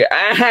ride through there.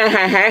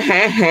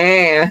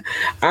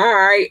 All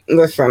right,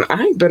 listen,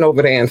 I ain't been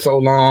over there in so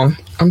long.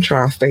 I'm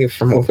trying to stay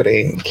from over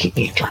there and keep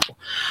me in trouble.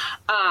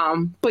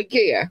 But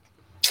yeah,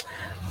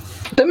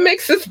 the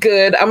mix is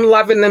good. I'm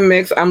loving the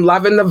mix. I'm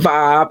loving the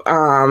vibe.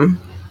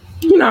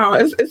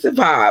 It's a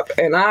vibe,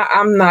 and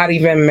I'm not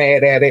even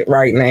mad at it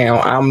right now.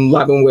 I'm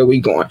loving where we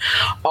going.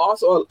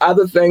 Also,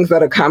 other things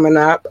that are coming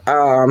up,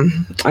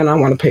 and I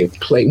want to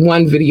play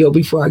one video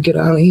before I get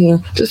out of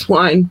here. Just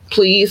one,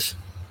 please.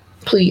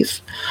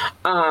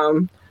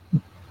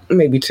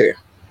 Maybe 2.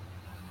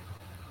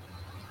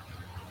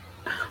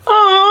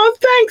 Oh,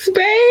 thanks,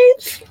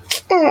 babes.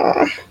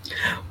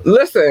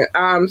 Listen,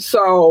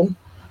 so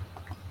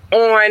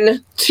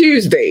on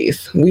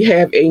Tuesdays we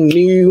have a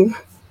new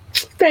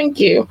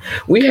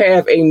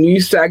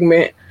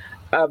segment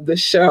of the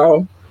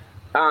show.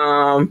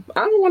 I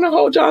don't want to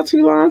hold y'all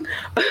too long.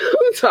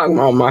 I'm talking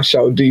about my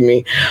show, do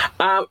me.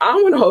 I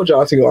don't want to hold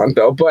y'all too long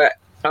though, but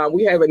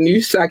we have a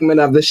new segment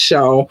of the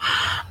show.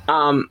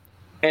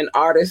 An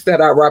artist that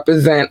I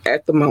represent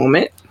at the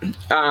moment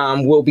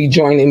will be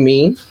joining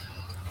me.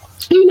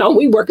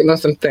 We working on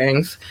some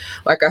things.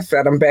 Like I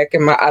said, I'm back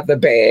in my other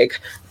bag.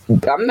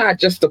 I'm not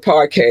just a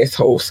podcast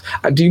host.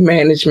 I do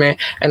management,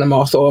 and I'm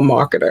also a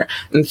marketer.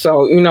 And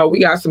so, we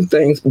got some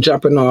things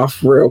jumping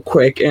off real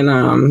quick.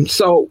 And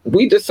so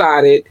we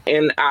decided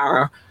in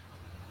our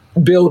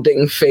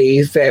building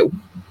phase that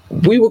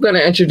we were going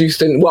to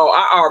introduce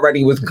I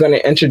already was going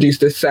to introduce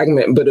this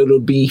segment, but it'll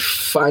be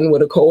fun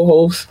with a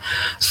co-host.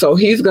 So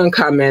he's going to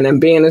come in,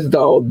 and being as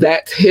though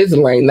that's his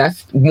lane,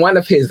 that's one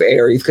of his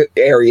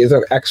areas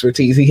of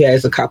expertise. He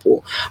has a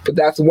couple, but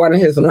that's one of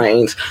his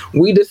lanes.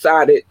 We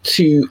decided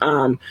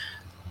to,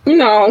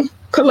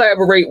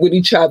 collaborate with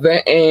each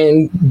other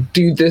and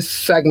do this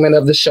segment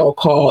of the show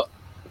called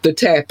The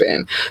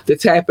Tap-In. The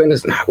Tap-In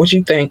is not what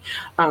you think,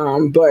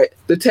 but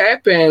the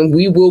Tap-In,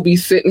 we will be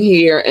sitting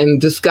here and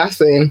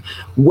discussing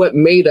what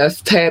made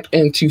us tap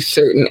into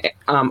certain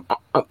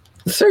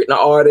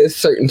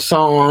artists, certain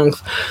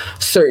songs,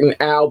 certain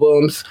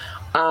albums,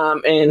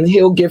 and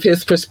he'll give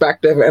his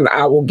perspective and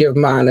I will give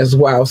mine as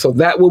well. So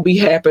that will be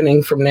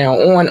happening from now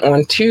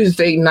on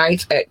Tuesday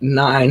nights at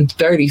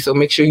 9:30. So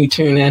make sure you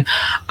tune in.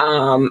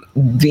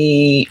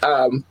 The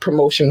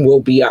promotion will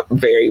be up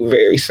very,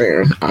 very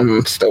soon.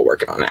 I'm still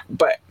working on that,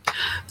 but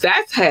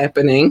that's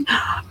happening.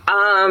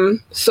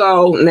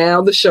 So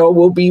now the show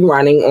will be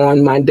running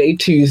on Monday,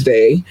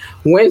 Tuesday,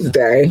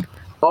 Wednesday,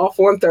 off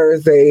on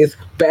Thursdays,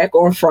 back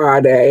on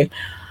Friday.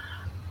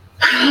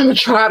 I'm going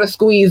to try to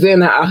squeeze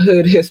in a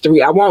hood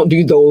history. I won't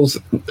do those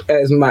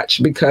as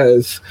much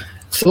because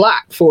it's a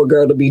lot for a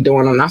girl to be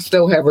doing, and I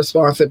still have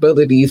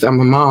responsibilities. I'm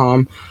a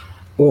mom.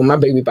 Well, my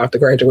baby about to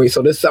graduate,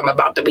 so there's something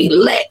about to be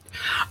lit.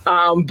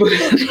 But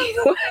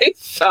anyway,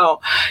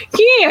 so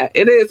yeah,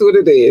 it is what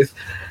it is.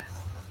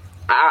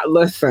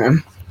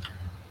 Listen,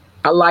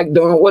 I like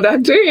doing what I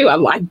do. I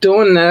like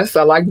doing this.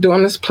 I like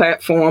doing this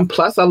platform.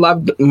 Plus, I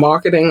love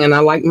marketing and I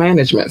like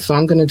management. So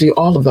I'm going to do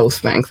all of those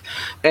things.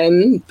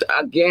 And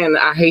again,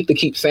 I hate to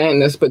keep saying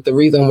this, but the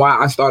reason why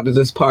I started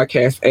this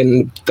podcast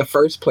in the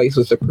first place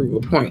was to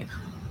prove a point.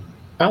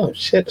 Oh,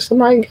 shit.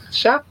 Somebody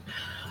shot.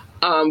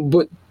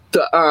 But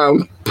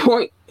the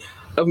point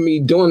of me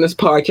doing this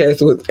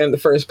podcast was, in the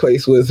first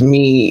place, was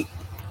me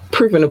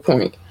proving a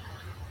point.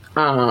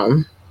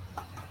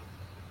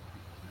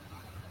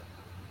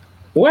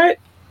 What?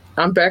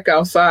 I'm back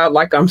outside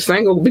like I'm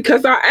single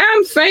because I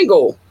am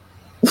single.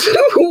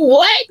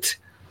 What?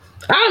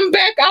 I'm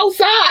back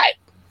outside.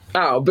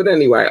 Oh, but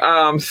anyway,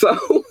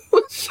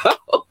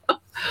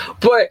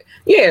 but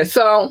yeah,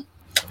 so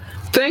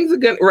things are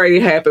getting ready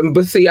to happen.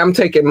 But see, I'm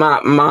taking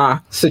my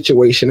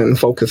situation and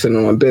focusing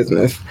on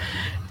business.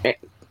 And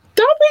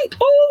don't be,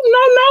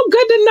 no,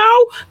 good to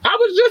know. I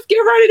was just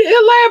getting ready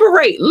to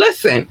elaborate.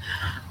 Listen,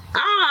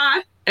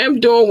 I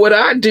am doing what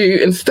I do.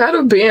 Instead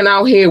of being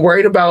out here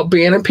worried about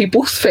being in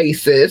people's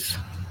faces,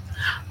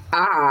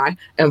 I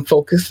am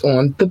focused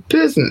on the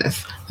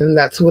business, and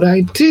that's what I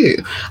do.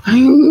 I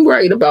ain't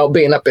worried about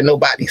being up in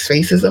nobody's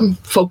faces. I'm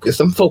focused,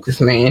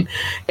 man.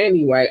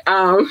 Anyway,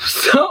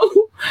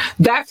 so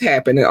that's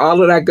happening. All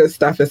of that good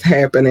stuff is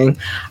happening.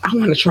 I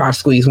want to try to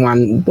squeeze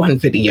one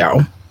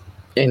video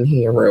in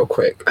here real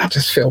quick. I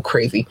just feel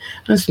crazy.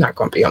 It's not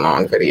going to be a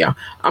long video.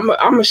 I'm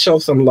gonna show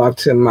some love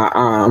to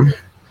my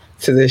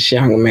to this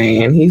young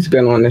man. He's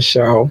been on the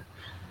show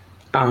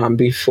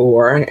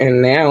before,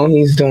 and now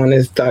he's doing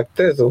his Duck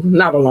Thizzle.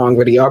 Not a long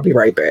video. I'll be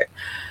right back.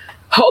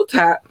 Hold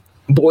tight,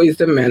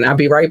 Boys and Men. I'll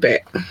be right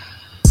back. And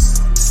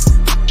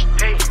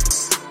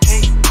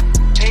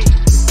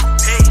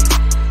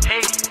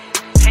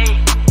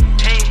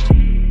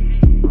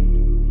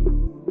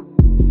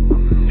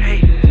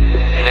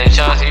then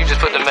Chauncey, you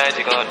just put the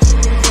magic on.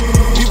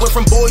 We went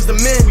from boys to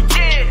men.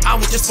 I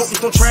was just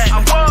focused on trap.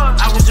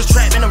 I was just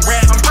trapping, I'm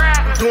rapping.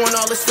 Doing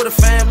all this for the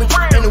family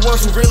and the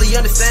ones who really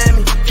understand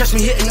me. Catch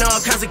me hitting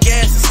all kinds of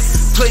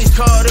gases. Plays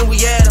card and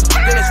we add them.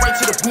 Then it's right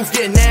to the booth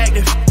getting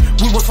active.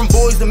 We went from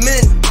boys to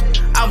men.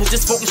 I was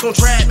just focused on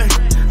trapping.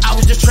 I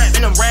was just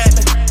trapping, I'm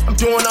rapping. I'm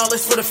doing all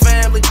this for the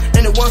family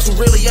and the ones who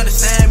really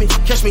understand me.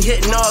 Catch me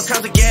hitting all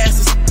kinds of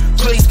gases.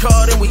 Plays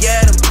card and we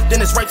add them.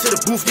 Then it's right to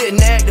the booth getting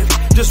active.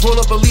 Just roll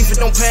up a leaf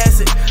and don't pass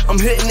it. I'm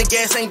hitting the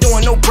gas, ain't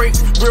doing no brakes.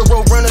 Real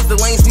road runners, the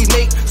lanes we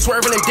make.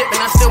 Swerving and dipping,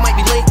 I still might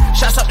be late.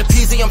 Shots out to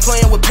PZ, I'm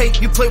playing with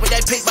pape. You play with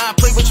that paper, I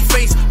play with your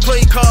face.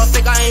 Play card,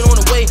 think I ain't on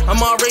the way.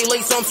 I'm already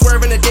late, so I'm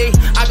swerving today.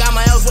 I got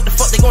my L's, what the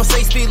fuck they gon'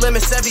 say? Speed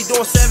limit 70,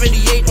 doing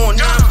 78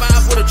 on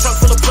 9-5 with a trunk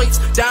full of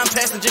plates. Dime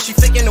passenger, she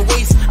thick in the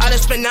waist. I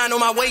done spent 9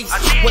 on my waist.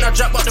 When I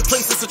drop out the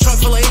place, it's a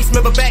trunk full of ace.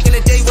 Remember back in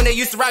the day when they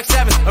used to rock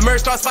 7. A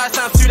merge cost 5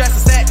 times 2, that's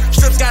a stack.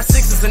 Strips got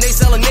 6s and they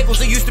selling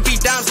nickels. It used to be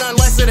dimes, nothing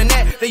lesser than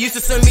that. They used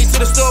to send me to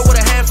the store with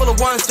a handful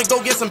of ones to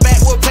go get some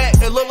backwood pack.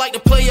 It looked like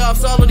the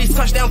playoffs, all of these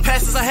touchdown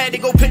passes. I had to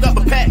go pick up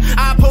a pack.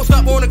 I post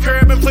up on the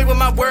curb and play with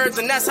my words,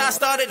 and that's how I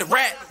started to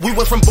rap. We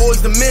went from boys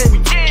to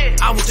men.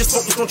 I was just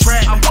focused on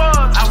trap.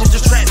 I was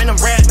just trapping,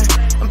 I'm rapping.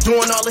 I'm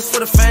doing all this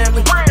for the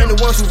family and the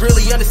ones who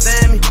really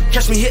understand me.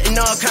 Catch me hitting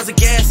all kinds of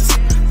gases.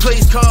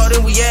 Plays card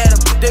and we add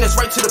them. Then it's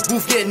right to the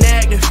booth getting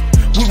active.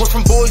 We went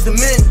from boys to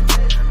men.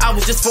 I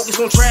was just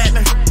focused on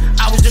trapping.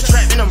 I was just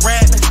trapping, I'm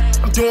rapping.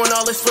 I'm doing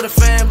all this for the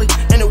family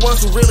and the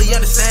ones who really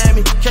understand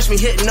me. Catch me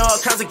hitting all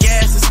kinds of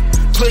gases.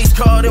 Plays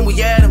card and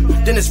we add them.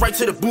 Then it's right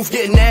to the booth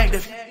getting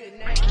active.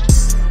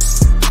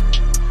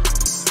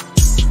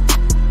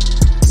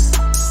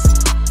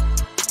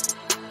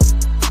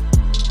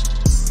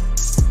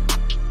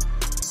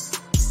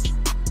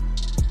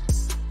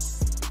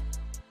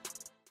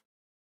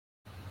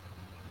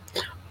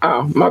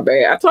 Oh, my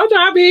bad. I told y'all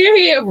I'd be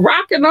here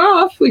rocking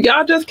off.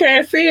 Y'all just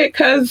can't see it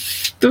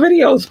because the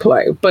videos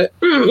play. But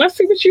let's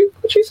see what you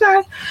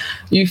say.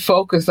 You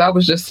focus. I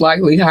was just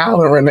slightly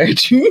hollering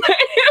at you,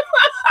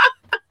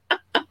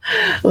 man.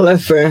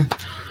 Listen,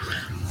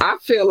 I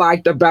feel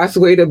like the best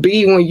way to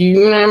be when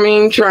you know what I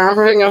mean, trying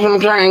to figure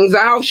some things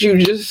out, you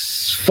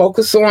just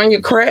focus on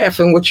your craft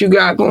and what you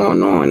got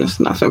going on. It's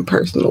nothing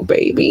personal,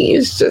 baby.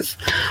 It's just,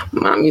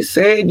 mommy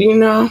said, you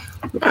know,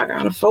 I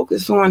got to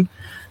focus on,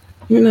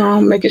 you know,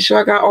 making sure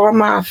I got all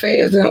my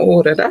affairs in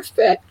order. That's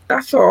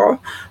all.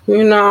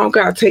 You know,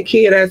 got to take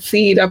care of that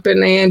seed up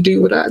in there and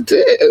do what I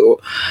do.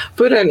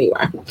 But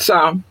anyway,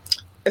 so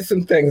it's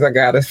some things I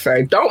got to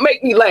say. Don't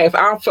make me laugh.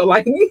 I don't feel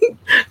like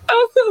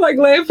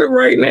laughing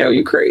right now.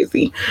 You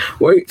crazy.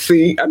 Wait,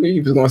 see, I knew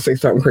you was going to say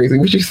something crazy.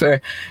 What you say?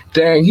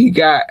 Dang, he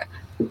got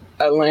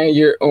a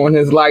lanyard on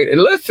his lighter.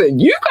 Listen,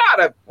 you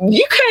can't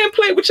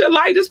play with your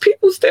lighters.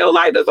 People steal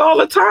lighters all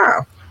the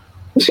time.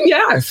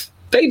 Yes,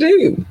 they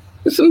do.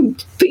 Some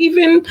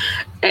thieving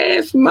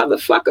ass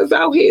motherfuckers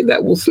out here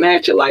that will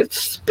snatch your lighter,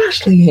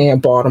 especially here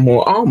in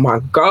Baltimore. Oh my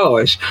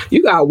gosh.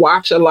 You gotta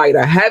watch your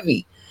lighter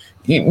heavy.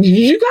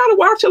 You gotta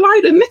watch your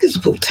lighter.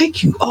 Niggas will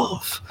take you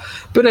off.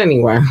 But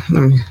anyway,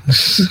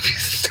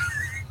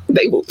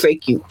 they will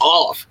take you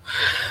off.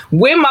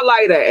 Where my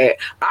lighter at?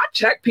 I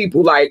check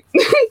people like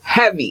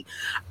heavy.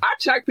 I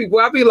check people.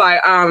 I be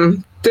like,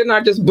 didn't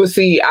I get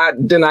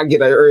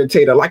an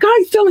irritator? Like, I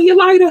ain't stealing your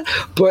lighter,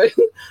 but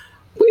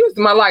where's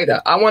my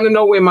lighter? I want to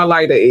know where my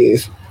lighter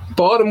is.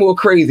 Baltimore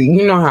crazy.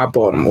 You know how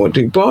Baltimore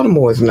do.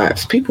 Baltimore is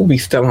nuts. People be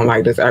stealing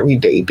lighters every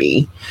day,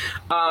 B.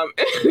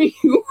 Anyway,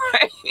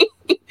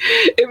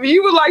 if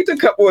you would like to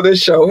come on the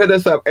show, hit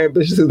us up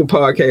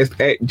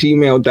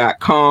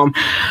ambitiouslythepodcast@gmail.com.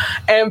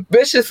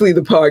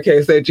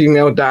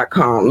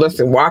 Ambitiouslythepodcast@gmail.com.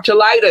 Listen, watch your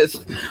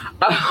lighters.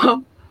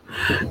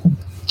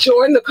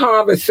 Join the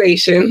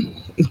conversation.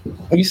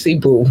 You see,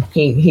 boo,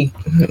 he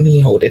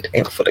hold it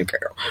down for the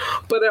girl.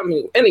 But I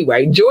mean,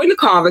 anyway, join the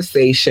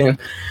conversation.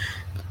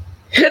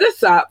 Hit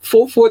us up,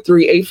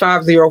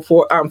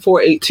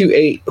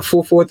 443-850-4828,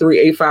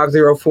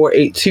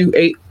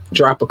 443-850-4828.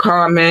 Drop a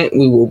comment.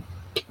 We will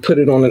put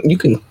it on. You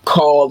can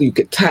call, you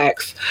can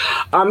text.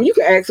 You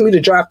can ask me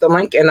to drop the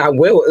link, and I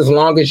will, as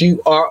long as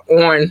you are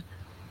on.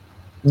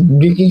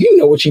 You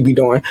know what you be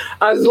doing.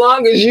 As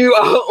long as you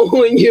are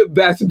on your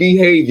best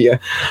behavior.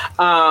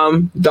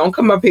 Don't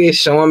come up here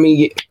showing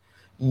me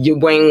your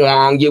wing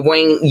wong, your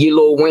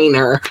little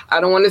wiener.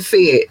 I don't want to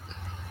see it.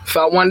 If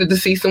I wanted to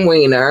see some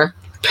wiener,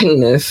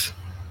 penis,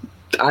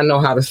 I know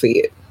how to see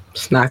it.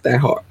 It's not that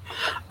hard.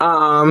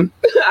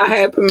 I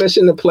have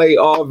permission to play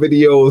all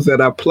videos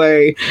that I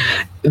play.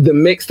 The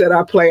mix that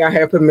I play, I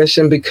have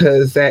permission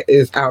because that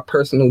is our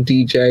personal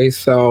DJ.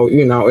 So,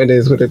 you know, it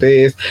is what it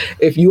is.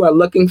 If you are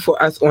looking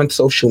for us on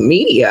social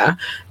media,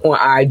 on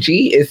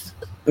IG, it's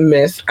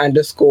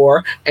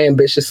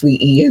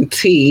Miss_Ambitiously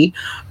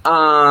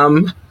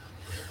ENT.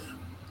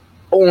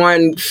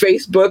 On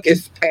Facebook,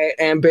 it's at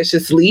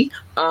Ambitiously.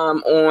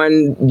 On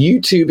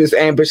YouTube, it's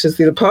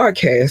Ambitiously the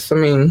Podcast. I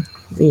mean,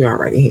 you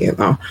already here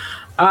though.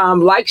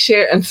 Like,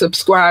 share, and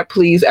subscribe,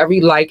 please.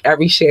 Every like,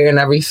 every share, and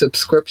every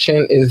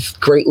subscription is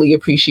greatly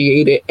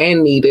appreciated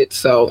and needed.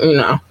 So, you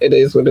know, it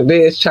is what it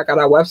is. Check out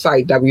our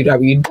website,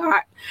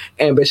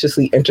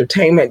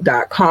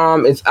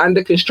 www.ambitiouslyentertainment.com. It's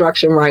under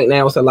construction right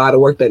now. It's a lot of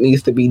work that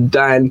needs to be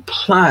done.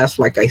 Plus,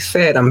 like I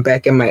said, I'm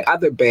back in my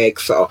other bag.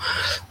 So,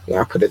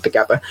 yeah, I put it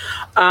together.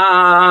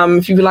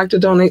 If you would like to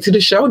donate to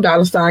the show,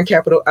 $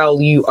 capital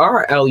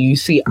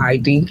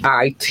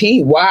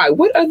LURLUCIDITY.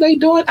 What are they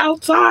doing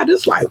outside?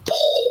 It's like,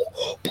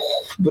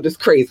 but it's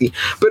crazy.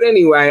 But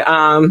anyway,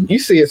 you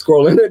see it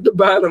scrolling at the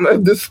bottom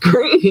of the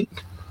screen.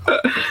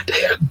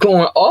 They're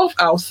going off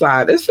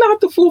outside. It's not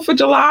the 4th of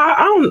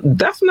July.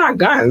 That's not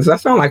guns.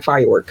 That sounds like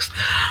fireworks.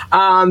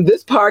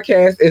 This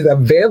podcast is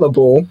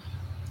available.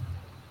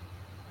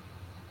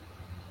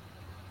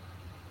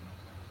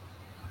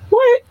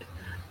 What?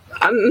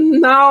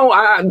 No,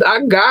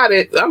 I got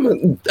it.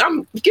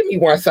 Give me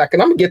 1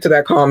 second. I'm gonna get to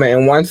that comment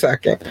in 1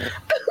 second.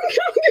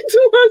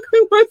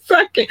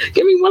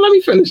 Let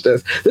me finish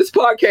this. This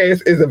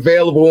podcast is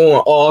available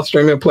on all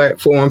streaming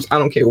platforms. I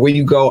don't care where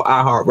you go.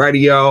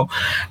 iHeartRadio,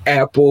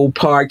 Apple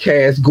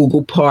Podcasts,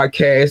 Google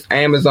Podcasts,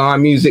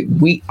 Amazon Music.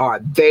 We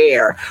are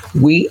there.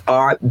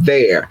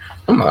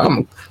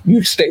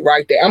 You stay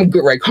right there. I'm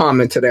good. Right,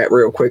 comment to that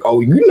real quick.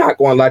 Oh, you're not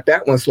going to let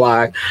that one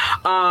slide.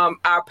 Our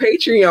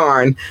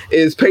Patreon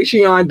is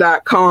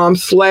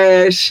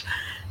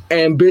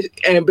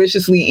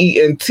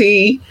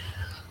patreon.com/ambitiouslyent.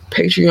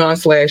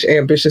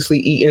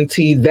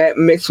 Patreon/ambitiouslyent. That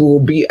mix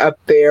will be up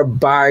there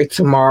by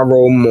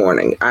tomorrow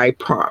morning, I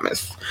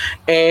promise.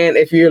 And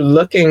if you're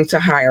looking to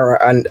hire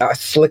a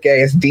slick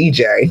ass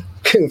DJ,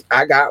 because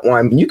I got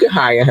one, you can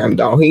hire him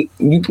though.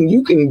 You can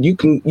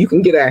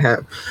get at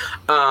him.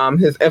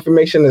 His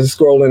information is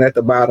scrolling at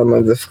the bottom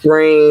of the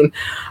screen.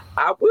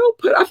 I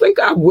think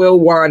I will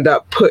wind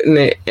up putting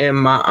it in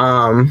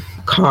my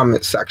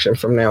comment section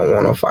from now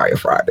on Fire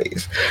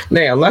Fridays.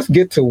 Now let's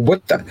get to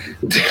what the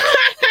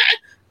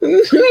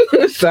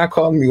Stop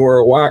calling me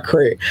worldwide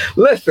Craig.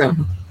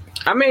 Listen,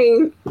 I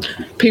mean,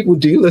 people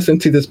do listen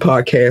to this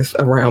podcast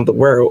around the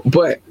world,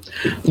 but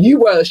you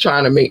was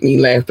trying to make me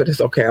laugh, but it's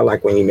okay. I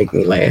like when you make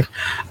me laugh.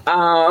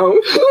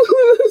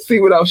 See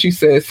what else you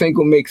said.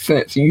 Single makes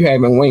sense. You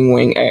having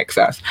wing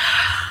access.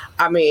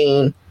 I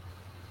mean,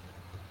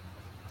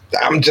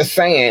 I'm just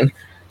saying,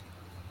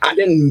 I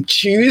didn't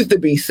choose to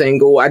be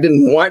single. I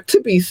didn't want to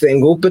be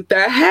single, but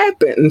that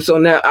happened. And so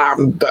now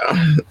I'm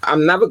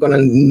never going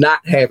to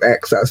not have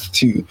access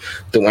to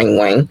the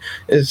wing.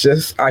 It's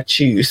just I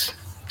choose.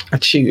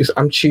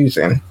 I'm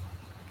choosing,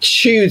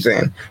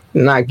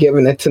 not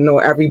giving it to know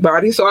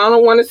everybody, so I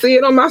don't want to see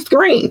it on my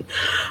screen.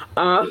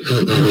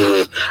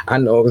 I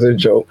know it was a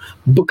joke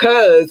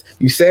because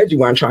you said you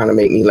weren't trying to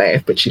make me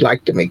laugh, but you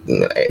like to make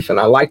me laugh, and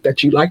I like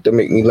that you like to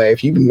make me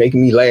laugh. You be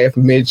making me laugh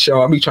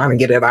mid-show. I'll be trying to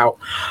get it out.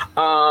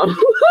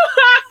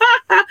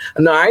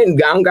 No, I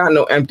don't got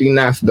no empty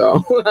nest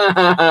though.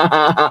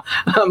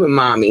 I'm a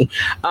mommy.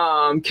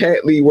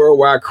 Cat Lee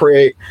Worldwide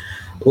Craig,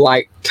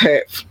 like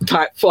top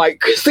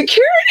flight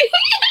security.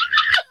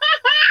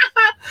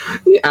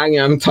 I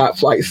am top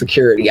flight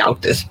security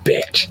out this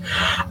bitch.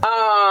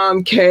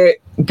 Cat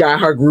got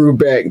her groove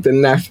back. The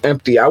nest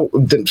empty.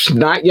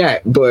 Not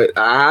yet, but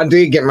I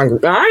did get my.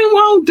 Did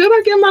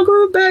I get my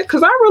groove back?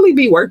 Cause I really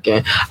be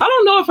working. I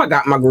don't know if I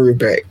got my groove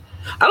back.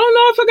 I don't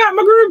know if I got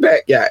my groove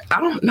back yet.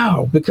 I don't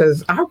know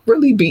because I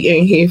really be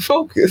in here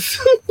focused.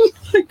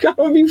 I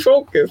gotta be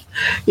focused.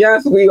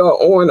 Yes, we are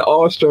on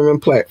all streaming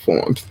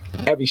platforms.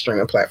 Every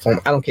streaming platform.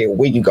 I don't care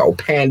where you go.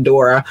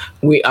 Pandora,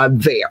 we are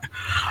there.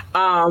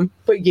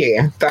 But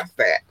yeah, that's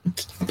that.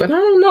 But I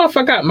don't know if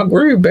I got my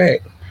groove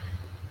back.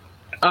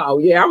 Oh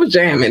yeah, I was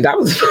jamming. That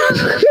was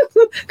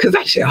because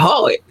that shit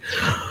hard.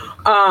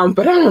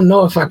 But I don't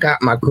know if I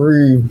got my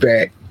groove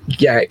back.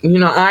 Yeah,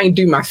 I ain't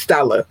do my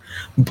Stella,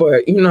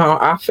 but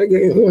I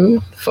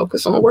figured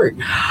focus on work.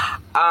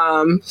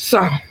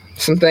 So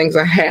some things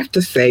I have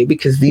to say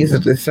because these are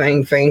the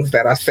same things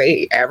that I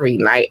say every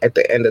night at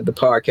the end of the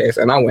podcast,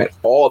 and I went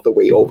all the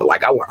way over.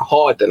 Like I went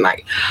hard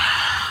tonight.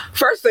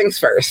 First things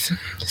first,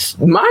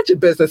 mind your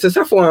business.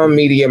 Except for on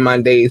Media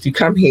Mondays, you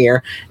come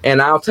here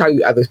and I'll tell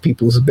you other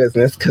people's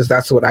business because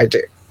that's what I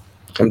do.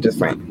 I'm just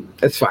saying.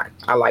 It's fine.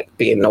 I like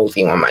being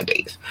nosy on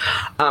Mondays.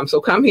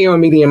 So come here on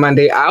Media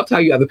Monday. I'll tell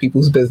you other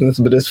people's business.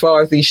 But as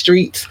far as these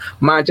streets,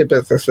 mind your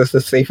business. That's the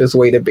safest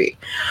way to be.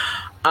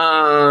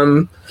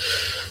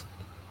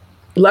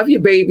 Love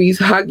your babies.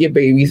 Hug your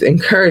babies.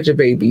 Encourage your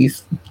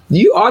babies.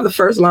 You are the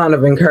first line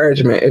of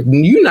encouragement. If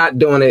you're not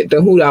doing it,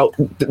 then who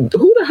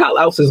the hell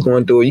else is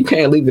going to do it? You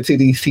can't leave it to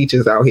these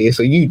teachers out here,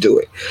 so you do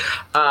it.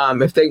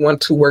 If they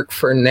want to work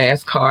for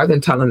NASCAR, then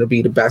tell them to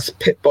be the best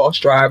pit boss,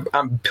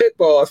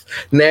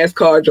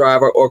 NASCAR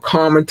driver, or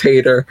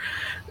commentator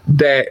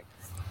that.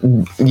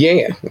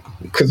 Yeah,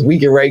 because we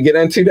get ready to get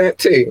into that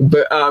too.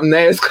 But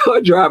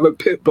NASCAR driver,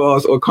 pit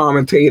boss, or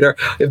commentator,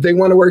 if they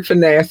want to work for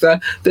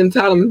NASA, then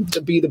tell them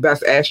to be the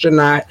best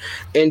astronaut,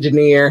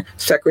 engineer,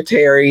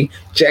 secretary,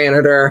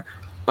 janitor,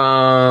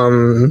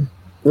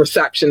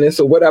 receptionist,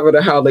 or whatever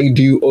the hell they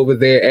do over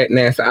there at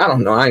NASA. I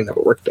don't know. I ain't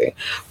never worked there.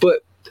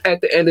 But at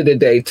the end of the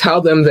day,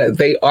 tell them that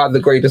they are the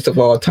greatest of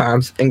all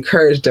times.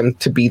 Encourage them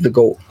to be the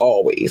GOAT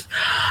always.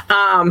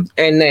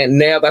 And then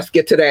now let's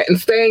get to that and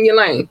stay in your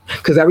lane,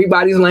 because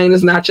everybody's lane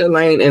is not your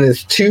lane, and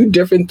it's two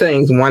different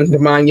things. One to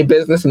mind your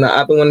business and the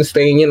other one to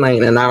stay in your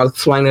lane, and I'll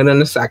explain it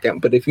in a second.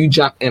 But if you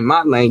jump in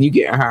my lane, you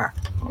get high.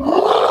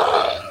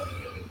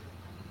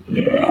 And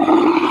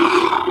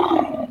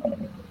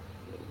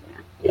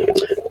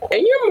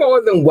you're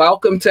more than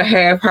welcome to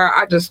have her.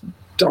 I just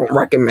don't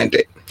recommend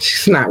it.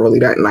 She's not really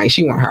that nice.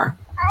 You want her.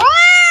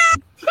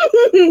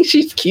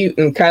 She's cute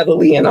and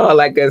cuddly and all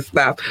that good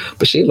stuff,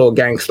 but she's a little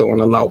gangster on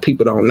the low.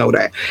 People don't know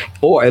that,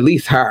 or at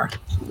least her,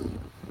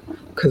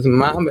 because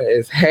mama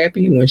is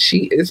happy when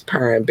she is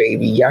purring,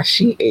 baby. Yes,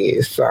 she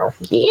is. So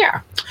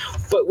yeah,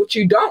 but what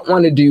you don't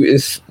want to do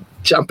is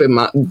jump in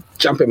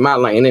my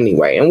lane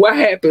anyway. And what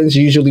happens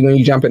usually when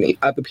you jump in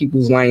other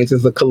people's lanes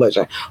is a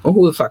collision. Well,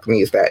 who the fuck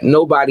needs that?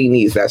 Nobody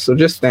needs that. So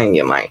just stay in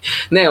your lane.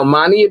 Now,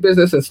 minding your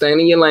business and staying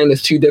in your lane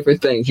is two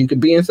different things. You could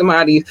be in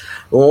somebody's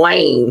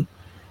lane.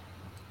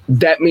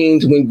 That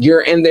means when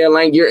you're in their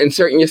lane, you're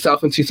inserting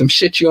yourself into some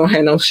shit you don't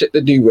have no shit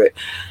to do with.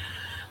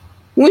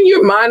 When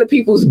you're minding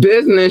people's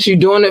business, you're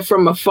doing it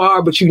from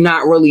afar, but you're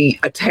not really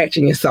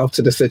attaching yourself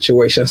to the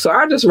situation. So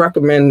I just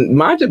recommend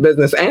mind your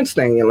business and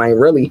stay in your lane,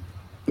 really.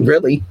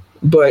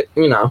 But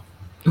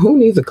who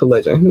needs a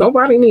collision?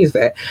 Nobody needs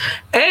that.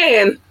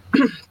 And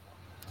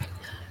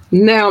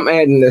now I'm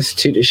adding this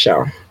to the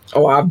show.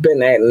 I've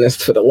been adding this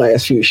for the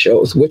last few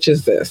shows, which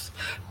is this: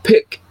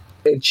 pick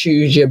and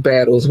choose your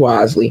battles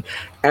wisely.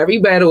 Every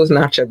battle is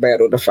not your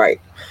battle to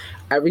fight.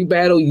 Every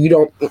battle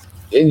you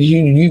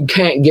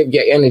can't give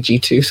your energy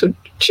to. So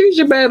choose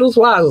your battles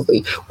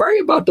wisely. Worry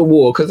about the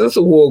war, because there's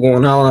a war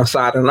going on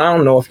outside, and I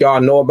don't know if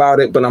y'all know about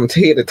it, but I'm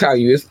here to tell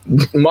you, it's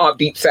Mobb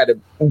Deep said it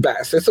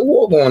best. It's a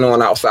war going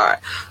on outside.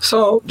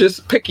 So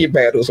just pick your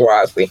battles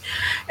wisely.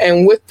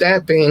 And with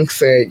that being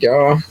said,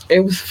 y'all, it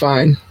was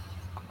fun.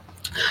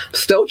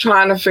 Still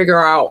trying to figure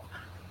out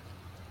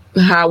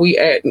how we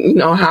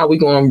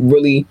going to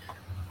really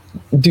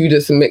do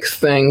this mix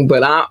thing,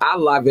 but I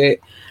love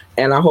it,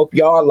 and I hope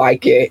y'all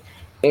like it.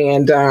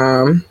 And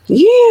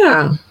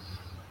yeah,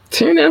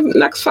 tune in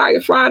next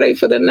Fire Friday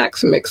for the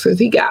next mix, because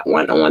he got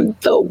one on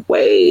the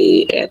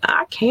way, and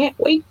I can't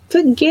wait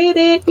to get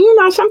it. You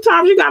know,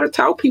 sometimes you got to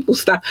tell people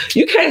stuff.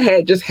 You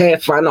can't just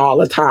have fun all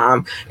the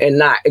time and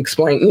not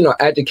explain,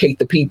 educate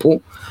the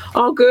people.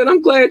 Oh, good.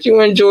 I'm glad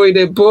you enjoyed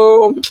it,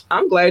 boo.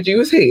 I'm glad you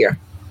was here.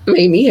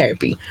 Made me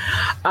happy.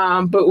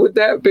 But with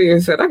that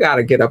being said, I got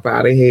to get up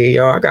out of here,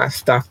 y'all. I got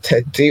stuff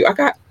to do. I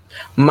got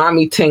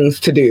mommy things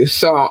to do.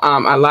 So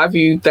I love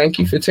you. Thank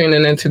you for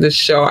tuning into this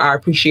show. I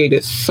appreciate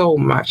it so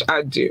much.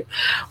 I do.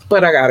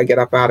 But I got to get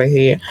up out of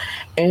here.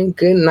 And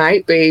good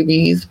night,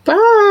 babies. Bye.